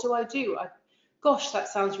low, what do? Gosh, that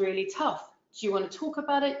sounds really tough. Do you want to talk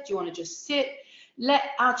about it? Do you want to just sit? Let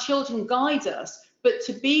our children guide us, but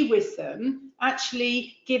to be with them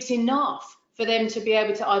actually gives enough for them to be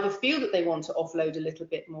able to either feel that they want to offload a little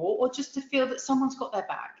bit more, or just to feel that someone's got their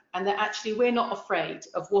back and that actually we're not afraid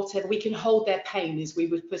of whatever, we can hold their pain, as we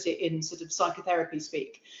would put it in sort of psychotherapy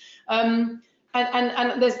speak. And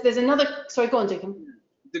there's another, sorry, go on, Dickon.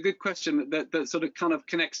 The good question that sort of kind of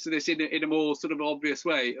connects to this in a more sort of obvious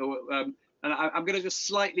way, and I'm going to just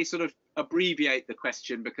slightly sort of abbreviate the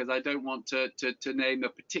question because I don't want to name a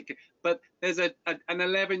particular, but there's an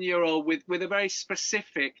 11-year-old with a very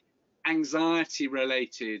specific anxiety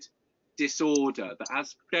related disorder that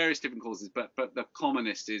has various different causes, but the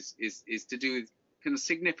commonest is to do with kind of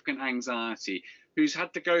significant anxiety, who's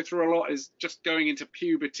had to go through a lot, is just going into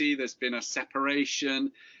puberty, there's been a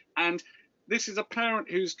separation, and this is a parent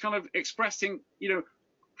who's kind of expressing, you know,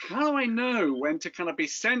 how do I know when to kind of be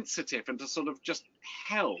sensitive and to sort of just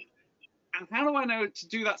help? And how do I know to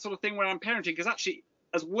do that sort of thing when I'm parenting? Because actually,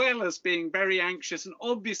 as well as being very anxious and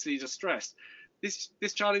obviously distressed,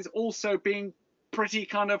 this child is also being pretty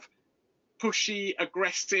kind of pushy,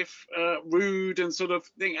 aggressive, rude, and sort of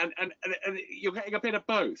thing, and you're getting a bit of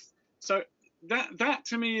both. So that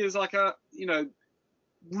to me is like a, you know,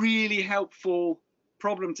 really helpful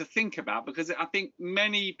problem to think about, because I think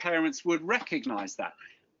many parents would recognize that.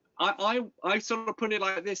 I sort of put it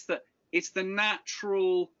like this, that it's the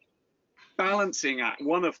natural balancing act,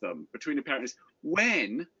 one of them, between the parents.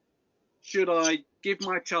 When should I give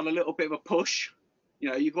my child a little bit of a push? You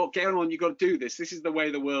know, you've got to get on, you've got to do this. This is the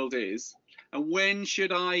way the world is. And when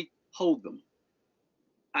should I hold them?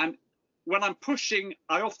 And when I'm pushing,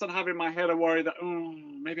 I often have in my head a worry that, oh,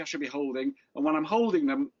 maybe I should be holding. And when I'm holding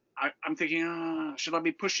them, I'm thinking, should I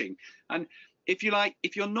be pushing? And if you like,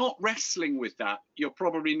 if you're not wrestling with that, you're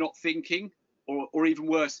probably not thinking, or even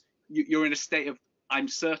worse, you're in a state of I'm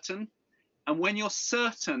certain. And when you're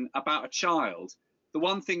certain about a child, the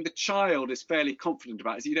one thing the child is fairly confident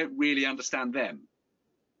about is you don't really understand them,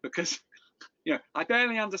 because, you know, I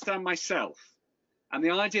barely understand myself. And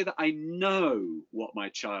the idea that I know what my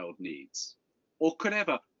child needs, or could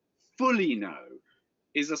ever fully know,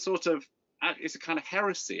 is a sort of, it's a kind of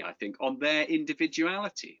heresy, I think, on their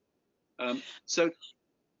individuality. So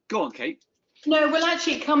go on, Kate. No, well,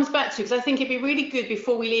 actually, it comes back to, because I think it'd be really good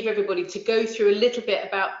before we leave everybody to go through a little bit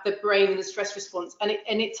about the brain and the stress response, and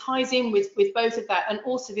it ties in with both of that, and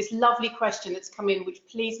also this lovely question that's come in, which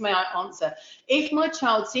please may I answer. If my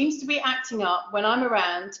child seems to be acting up when I'm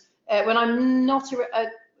around, when I'm not,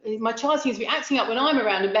 my child seems to be acting up when I'm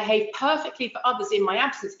around and behave perfectly for others in my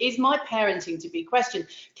absence, is my parenting to be questioned?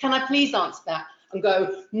 Can I please answer that? And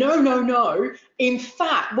go, no. In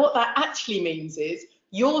fact, what that actually means is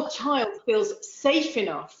your child feels safe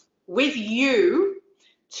enough with you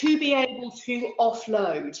to be able to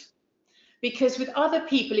offload. Because with other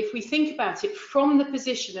people, if we think about it from the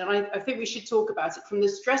position, and I think we should talk about it from the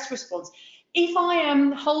stress response, if I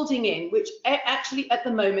am holding in, which actually at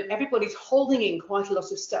the moment, everybody's holding in quite a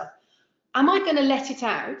lot of stuff, am I going to let it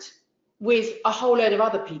out with a whole load of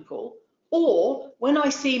other people? Or when I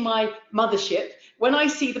see my mothership, when I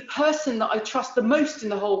see the person that I trust the most in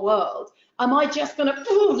the whole world, am I just going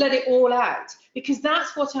to let it all out? Because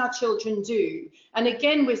that's what our children do. And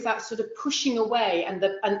again, with that sort of pushing away and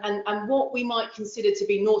what we might consider to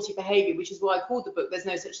be naughty behavior, which is why I called the book There's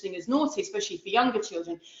No Such Thing as Naughty, especially for younger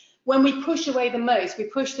children. When we push away the most, we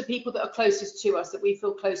push the people that are closest to us, that we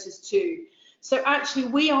feel closest to. So actually,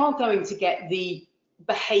 we are going to get the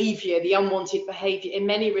behavior, the unwanted behavior in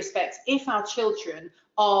many respects, if our children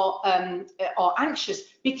are anxious,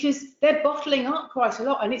 because they're bottling up quite a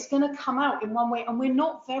lot and it's going to come out in one way, and we're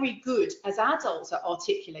not very good as adults at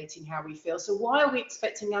articulating how we feel. So why are we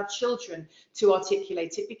expecting our children to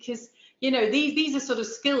articulate it? Because, you know, these are sort of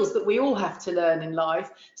skills that we all have to learn in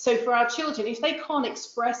life. So for our children, if they can't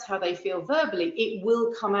express how they feel verbally, it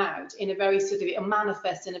will come out in a very sort of, it'll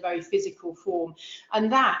manifest in a very physical form.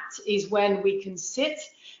 And that is when we can sit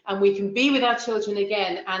and we can be with our children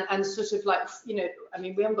again and sort of like, you know, I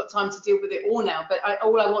mean, we haven't got time to deal with it all now, but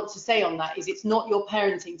all I want to say on that is it's not your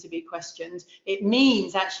parenting to be questioned. It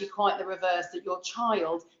means actually quite the reverse, that your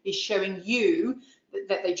child is showing you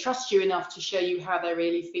that they trust you enough to show you how they're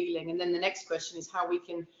really feeling. And then the next question is how we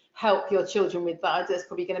can help your children with that. That's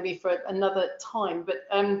probably going to be for another time.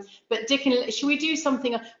 But Dickon, should we do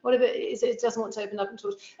something? Whatever it is, it doesn't want to open up and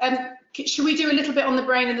talk. Should we do a little bit on the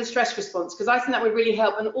brain and the stress response? Because I think that would really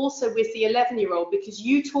help. And also with the 11-year-old, because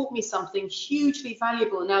you taught me something hugely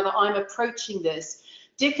valuable now that I'm approaching this.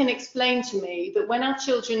 Dickon explained to me that when our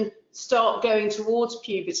children start going towards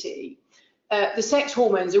puberty, the sex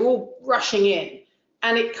hormones are all rushing in.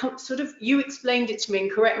 And it sort of, you explained it to me,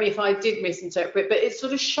 and correct me if I did misinterpret, but it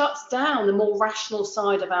sort of shuts down the more rational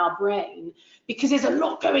side of our brain because there's a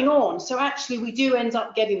lot going on. So actually we do end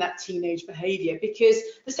up getting that teenage behavior because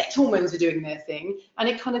the sex hormones are doing their thing, and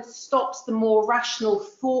it kind of stops the more rational,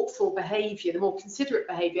 thoughtful behavior, the more considerate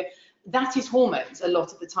behavior. That is hormones a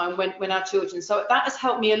lot of the time when our children. So that has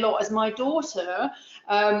helped me a lot as my daughter,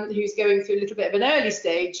 who's going through a little bit of an early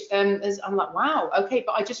stage, as I'm like, wow, okay,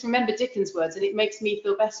 but I just remember Dickon's words and it makes me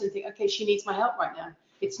feel better and think, okay, she needs my help right now.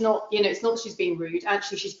 It's not, you know, it's not she's being rude,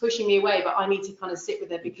 actually she's pushing me away, but I need to kind of sit with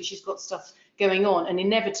her because she's got stuff going on, and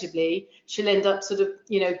inevitably she'll end up sort of,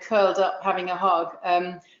 you know, curled up having a hug,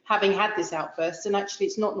 having had this outburst, and actually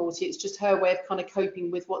it's not naughty, it's just her way of kind of coping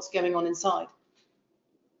with what's going on inside.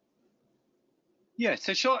 Yeah,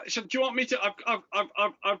 so do you want me to?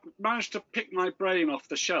 I've managed to pick my brain off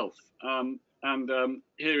the shelf, and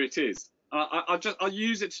here it is. I'll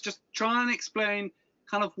use it to just try and explain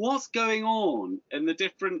kind of what's going on in the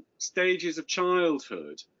different stages of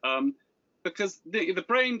childhood, because the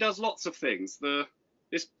brain does lots of things.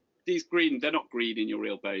 These green, they're not green in your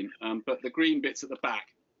real brain, but the green bits at the back,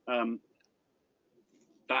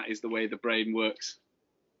 that is the way the brain works.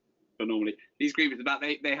 But normally these green bits at the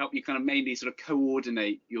back, they help you kind of mainly sort of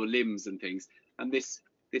coordinate your limbs and things. And this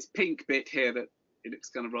pink bit here, that it looks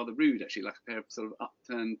kind of rather rude actually, like a pair of sort of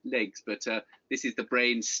upturned legs, but this is the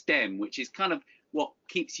brain stem, which is kind of what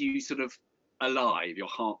keeps you sort of alive, your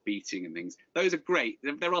heart beating and things. Those are great.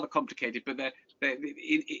 They're rather complicated, but they're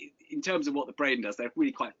in terms of what the brain does, they're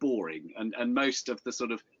really quite boring. And most of the sort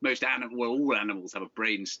of all animals have a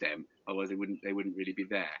brain stem, otherwise they wouldn't really be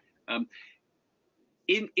there.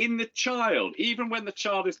 In the child, even when the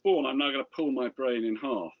child is born, I'm now going to pull my brain in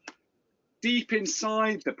half. Deep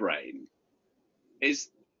inside the brain is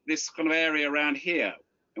this kind of area around here,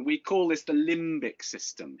 and we call this the limbic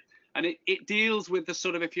system. And it deals with the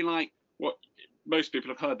sort of, if you like, what most people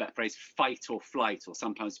have heard that phrase, fight or flight, or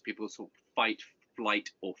sometimes people sort of fight, flight,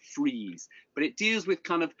 or freeze. But it deals with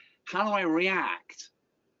kind of how do I react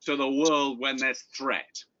to the world when there's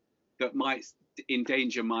threat that might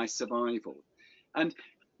endanger my survival. And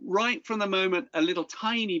right from the moment a little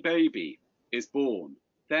tiny baby is born,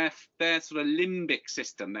 their sort of limbic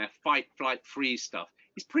system, their fight, flight, freeze stuff,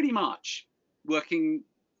 is pretty much working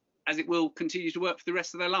as it will continue to work for the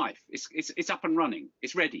rest of their life. It's up and running.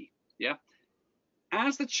 It's ready. Yeah.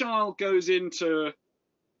 As the child goes into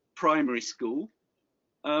primary school,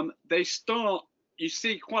 you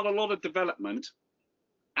see quite a lot of development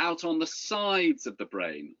out on the sides of the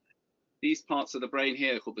brain. These parts of the brain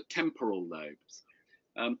here are called the temporal lobes.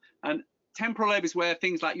 And temporal lobe is where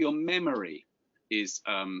things like your memory is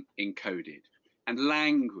encoded, and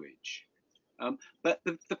language. But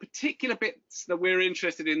the particular bits that we're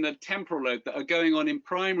interested in, the temporal lobe, that are going on in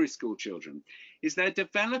primary school children, is they're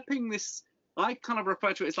developing this, I kind of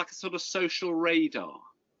refer to it as like a sort of social radar.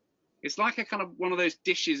 It's like a kind of one of those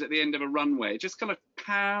dishes at the end of a runway. It just kind of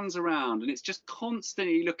pans around, and it's just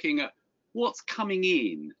constantly looking at what's coming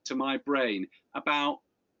in to my brain about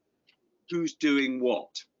who's doing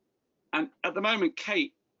what. And at the moment,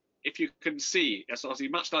 Kate, if you can see, it's obviously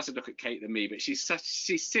much nicer to look at Kate than me, but she's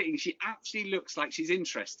sitting, she actually looks like she's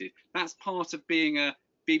interested. That's part of being a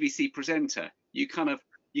BBC presenter. You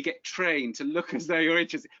get trained to look as though you're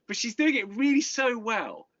interested, but she's doing it really so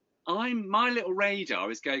well. My little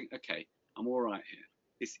radar is going, okay, I'm all right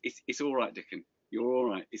here. It's all right, Dickon. You're all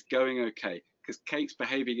right. It's going okay. Because Kate's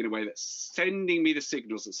behaving in a way that's sending me the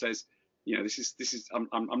signals that says, You know, this is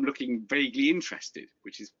I'm looking vaguely interested,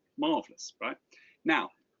 which is marvelous, right? Now,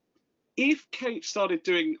 if Kate started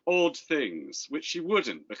doing odd things, which she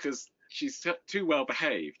wouldn't because she's too well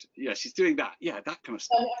behaved, yeah, she's doing that, yeah, that kind of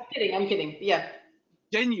stuff. I'm kidding, yeah.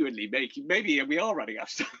 Genuinely making, maybe we are running out of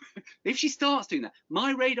stuff. If she starts doing that,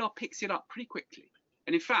 my radar picks it up pretty quickly.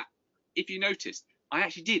 And in fact, if you noticed, I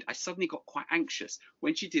suddenly got quite anxious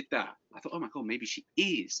when she did that. I thought, oh my God, maybe she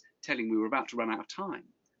is telling me we're about to run out of time.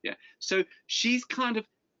 Yeah. So she's kind of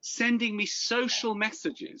sending me social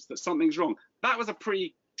messages that something's wrong. That was a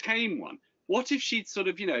pretty tame one. What if she'd sort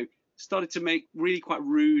of, you know, started to make really quite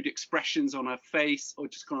rude expressions on her face, or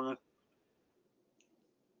just kind of,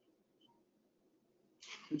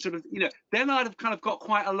 and sort of, you know, then I'd have kind of got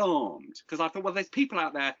quite alarmed, because I thought, well, there's people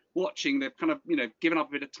out there watching, they've kind of, you know, given up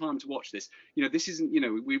a bit of time to watch this. You know, this isn't, you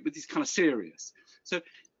know, this is kind of serious. So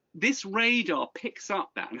this radar picks up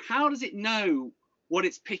that. And how does it know what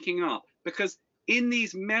it's picking up? Because in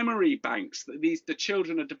these memory banks that the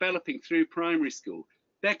children are developing through primary school,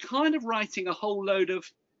 they're kind of writing a whole load of,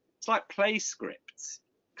 it's like play scripts,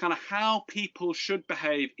 kind of how people should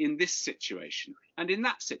behave in this situation and in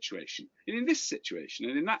that situation and in this situation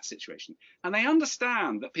and in that situation. And they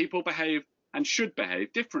understand that people behave and should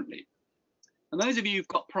behave differently. And those of you who've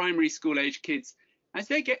got primary school age kids, as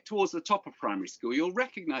they get towards the top of primary school, you'll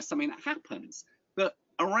recognize something that happens, that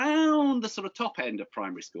around the sort of top end of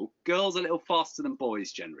primary school, girls are a little faster than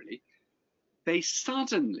boys generally, they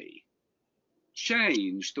suddenly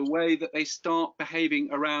change the way that they start behaving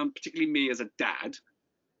around, particularly me as a dad,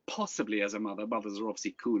 possibly as a mother. Mothers are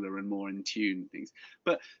obviously cooler and more in tune and things.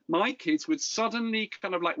 But my kids would suddenly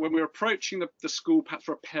kind of like, when we're approaching the school, perhaps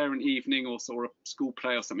for a parent evening or a school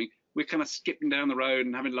play or something, we're kind of skipping down the road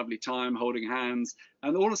and having a lovely time, holding hands.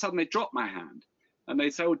 And all of a sudden they drop my hand and they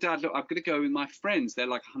say, oh, Dad, look, I'm going to go with my friends. They're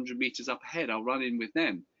like 100 meters up ahead. I'll run in with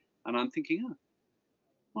them. And I'm thinking, oh,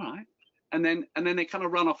 all right. And then they kind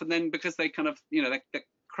of run off, and then because they kind of, you know, they're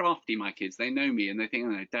crafty, my kids, they know me, and they think, oh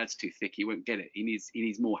no, Dad's too thick, he won't get it, he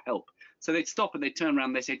needs more help. So they'd stop and they turn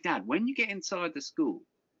around and they say, Dad, when you get inside the school,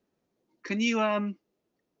 can you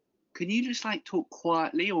just like talk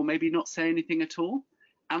quietly or maybe not say anything at all?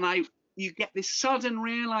 And you get this sudden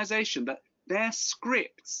realization that their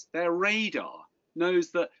scripts, their radar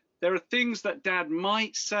knows that there are things that Dad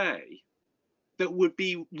might say that would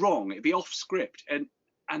be wrong, it'd be off script,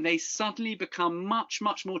 and they suddenly become much,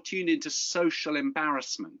 much more tuned into social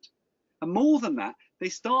embarrassment. And more than that, they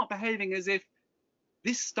start behaving as if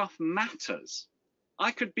this stuff matters.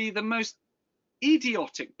 I could be the most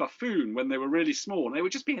idiotic buffoon when they were really small, and they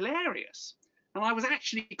would just be hilarious. And I was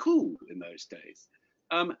actually cool in those days.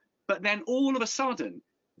 But then all of a sudden,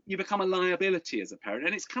 you become a liability as a parent,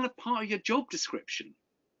 and it's kind of part of your job description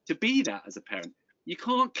to be that as a parent. You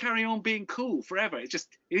can't carry on being cool forever. It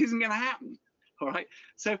isn't going to happen. All right.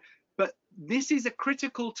 So, but this is a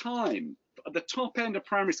critical time at the top end of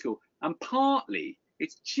primary school, and partly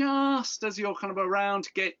it's just as you're kind of around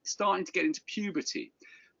starting to get into puberty.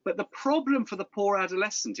 But the problem for the poor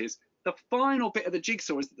adolescent is the final bit of the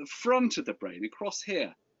jigsaw is at the front of the brain, across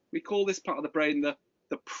here. We call this part of the brain the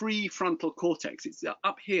prefrontal cortex. It's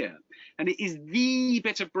up here, and it is the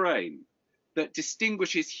bit of brain that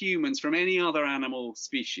distinguishes humans from any other animal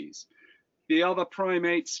species. The other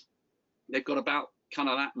primates, they've got about kind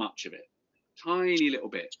of that much of it, tiny little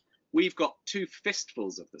bit. We've got 2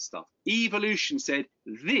 fistfuls of the stuff. Evolution said,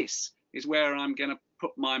 this is where I'm going to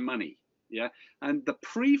put my money. Yeah. And the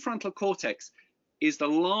prefrontal cortex is the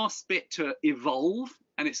last bit to evolve,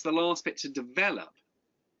 and it's the last bit to develop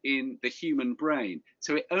in the human brain.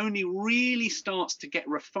 So it only really starts to get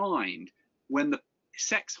refined when the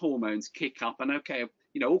sex hormones kick up, and okay,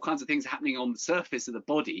 you know, all kinds of things are happening on the surface of the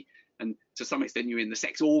body, and to some extent you're in the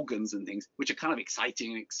sex organs and things, which are kind of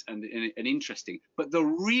exciting and interesting. But the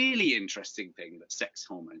really interesting thing that sex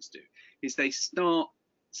hormones do is they start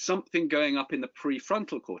something going up in the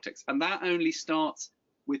prefrontal cortex, and that only starts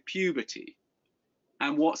with puberty.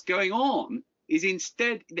 And what's going on is,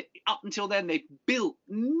 instead, up until then, they've built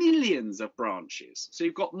millions of branches. So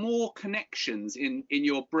you've got more connections in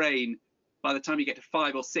your brain by the time you get to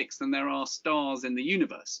 5 or 6 than there are stars in the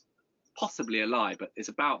universe. Possibly a lie, but it's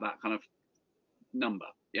about that kind of number.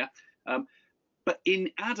 Yeah. But in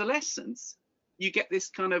adolescence, you get this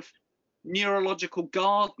kind of neurological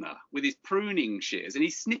gardener with his pruning shears, and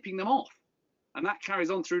he's snipping them off. And that carries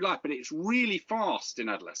on through life, but it's really fast in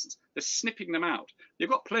adolescence. They're snipping them out. They've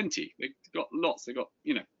got plenty. They've got lots. They've got,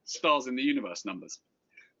 you know, stars in the universe numbers.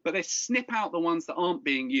 But they snip out the ones that aren't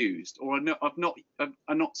being used or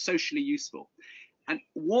are not socially useful. And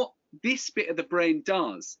what this bit of the brain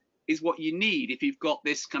does is what you need if you've got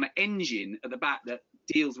this kind of engine at the back that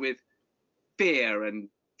deals with fear and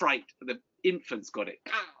fright. The infant's got it.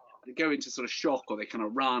 They go into sort of shock, or they kind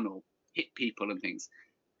of run or hit people and things.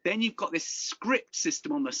 Then you've got this script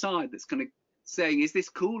system on the side that's kind of saying, is this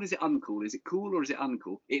cool? Is it uncool? Is it cool or is it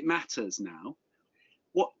uncool? It matters now.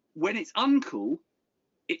 When it's uncool,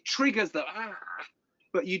 it triggers the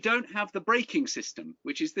but you don't have the braking system,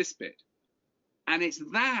 which is this bit. And it's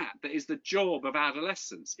that is the job of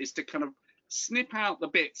adolescence, is to kind of snip out the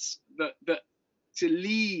bits that to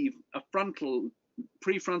leave a prefrontal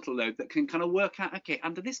lobe that can kind of work out, okay,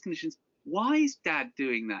 under this conditions, why is dad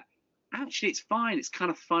doing that? Actually, it's fine. It's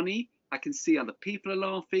kind of funny. I can see other people are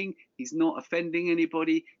laughing. He's not offending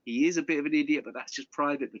anybody. He is a bit of an idiot, but that's just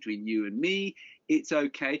private between you and me. It's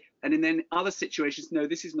okay. And then other situations, no,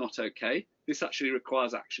 this is not okay. This actually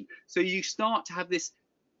requires action. So you start to have this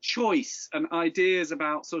choice and ideas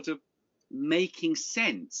about sort of making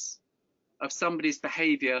sense of somebody's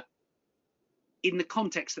behavior in the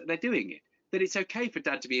context that they're doing it. That it's okay for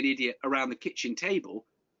dad to be an idiot around the kitchen table,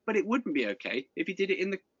 but it wouldn't be okay if he did it in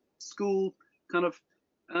the school kind of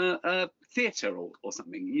theatre or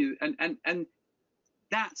something. And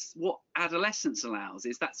that's what adolescence allows,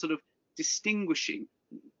 is that sort of distinguishing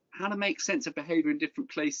how to make sense of behaviour in different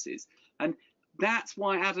places. And that's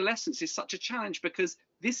why adolescence is such a challenge, because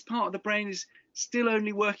this part of the brain is still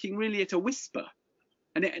only working really at a whisper,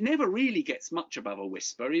 and it never really gets much above a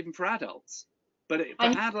whisper, even for adults. But for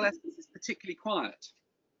adolescents, it's particularly quiet.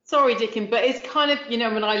 Sorry, Dickon, but it's kind of, you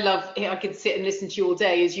know, when I could sit and listen to you all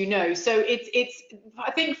day, as you know. So it's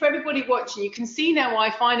I think for everybody watching, you can see now why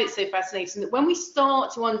I find it so fascinating that when we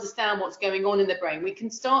start to understand what's going on in the brain, we can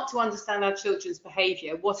start to understand our children's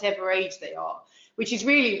behaviour, whatever age they are, which is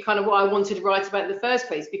really kind of what I wanted to write about in the first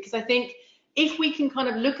place, because I think if we can kind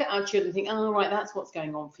of look at our children and think, oh, right, that's what's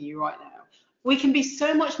going on for you right now, we can be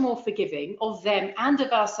so much more forgiving of them and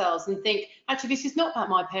of ourselves and think, actually, this is not about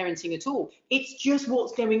my parenting at all. It's just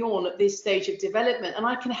what's going on at this stage of development, and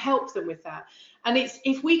I can help them with that. And it's,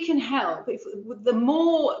 if we can help, the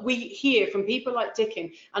more we hear from people like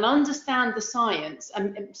Dickon and understand the science,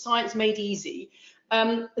 and science made easy,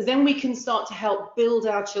 then we can start to help build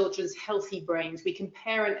our children's healthy brains. We can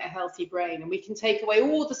parent a healthy brain, and we can take away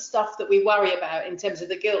all the stuff that we worry about in terms of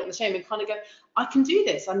the guilt and the shame, and kind of go, I can do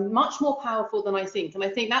this. I'm much more powerful than I think. And I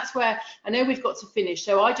think that's where, I know we've got to finish,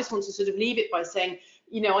 so I just want to sort of leave it by saying,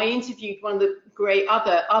 you know, I interviewed one of the great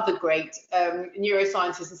other great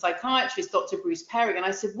neuroscientists and psychiatrists, Dr. Bruce Perry, and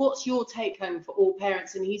I said, what's your take home for all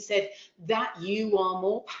parents? And he said that you are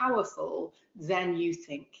more powerful than you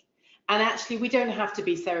think. And actually, we don't have to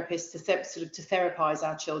be therapists to therapize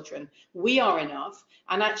our children. We are enough.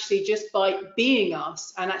 And actually, just by being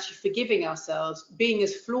us and actually forgiving ourselves, being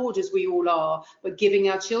as flawed as we all are, but giving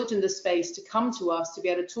our children the space to come to us, to be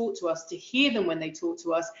able to talk to us, to hear them when they talk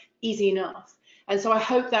to us, is enough. And so I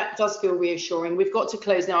hope that does feel reassuring. We've got to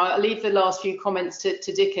close now. I'll leave the last few comments to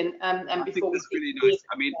Dickon. And before we speak, really nice.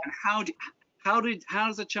 I mean, and how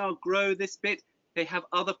does a child grow this bit? They have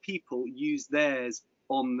other people use theirs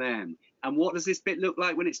on them. And what does this bit look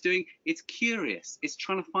like when it's doing? It's curious. It's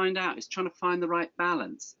trying to find out. It's trying to find the right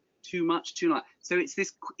balance. Too much, too light. So it's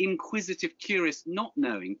this inquisitive, curious, not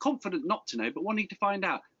knowing, confident not to know, but wanting to find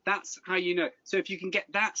out. That's how you know. So if you can get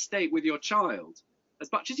that state with your child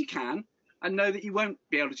as much as you can, and know that you won't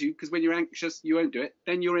be able to, because when you're anxious, you won't do it,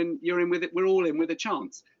 then you're in with it. We're all in with a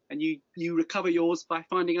chance. And you recover yours by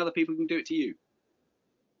finding other people who can do it to you.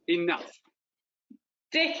 Enough.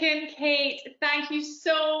 Dickon, Kate, thank you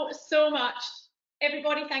so much.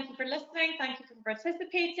 Everybody, thank you for listening. Thank you for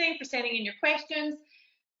participating, for sending in your questions.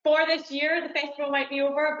 For this year, the festival might be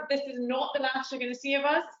over, but this is not the last you're going to see of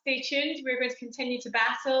us. Stay tuned. We're going to continue to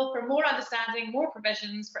battle for more understanding, more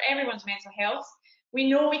provisions for everyone's mental health. We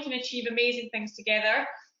know we can achieve amazing things together.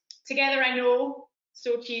 Together, I know,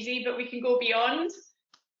 so cheesy, but we can go beyond.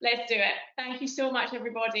 Let's do it. Thank you so much,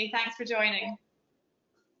 everybody. Thanks for joining.